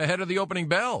out ahead of the opening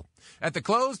bell. At the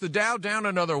close, the Dow down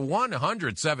another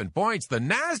 107 points. The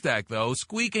Nasdaq, though,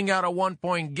 squeaking out a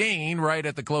 1-point gain right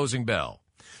at the closing bell.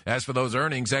 As for those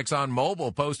earnings,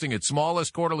 ExxonMobil posting its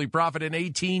smallest quarterly profit in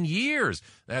 18 years.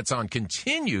 That's on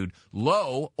continued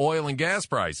low oil and gas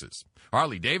prices.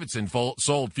 Harley-Davidson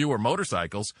sold fewer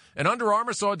motorcycles, and Under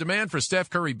Armour saw demand for Steph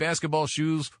Curry basketball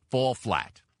shoes fall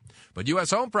flat. But U.S.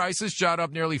 home prices shot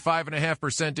up nearly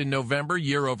 5.5% in November,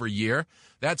 year over year.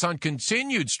 That's on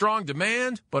continued strong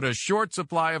demand, but a short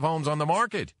supply of homes on the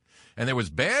market. And there was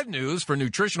bad news for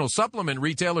nutritional supplement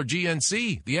retailer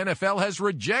GNC. The NFL has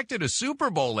rejected a Super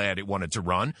Bowl ad it wanted to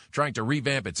run, trying to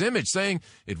revamp its image, saying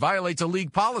it violates a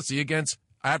league policy against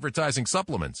advertising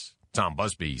supplements. Tom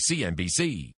Busby, CNBC.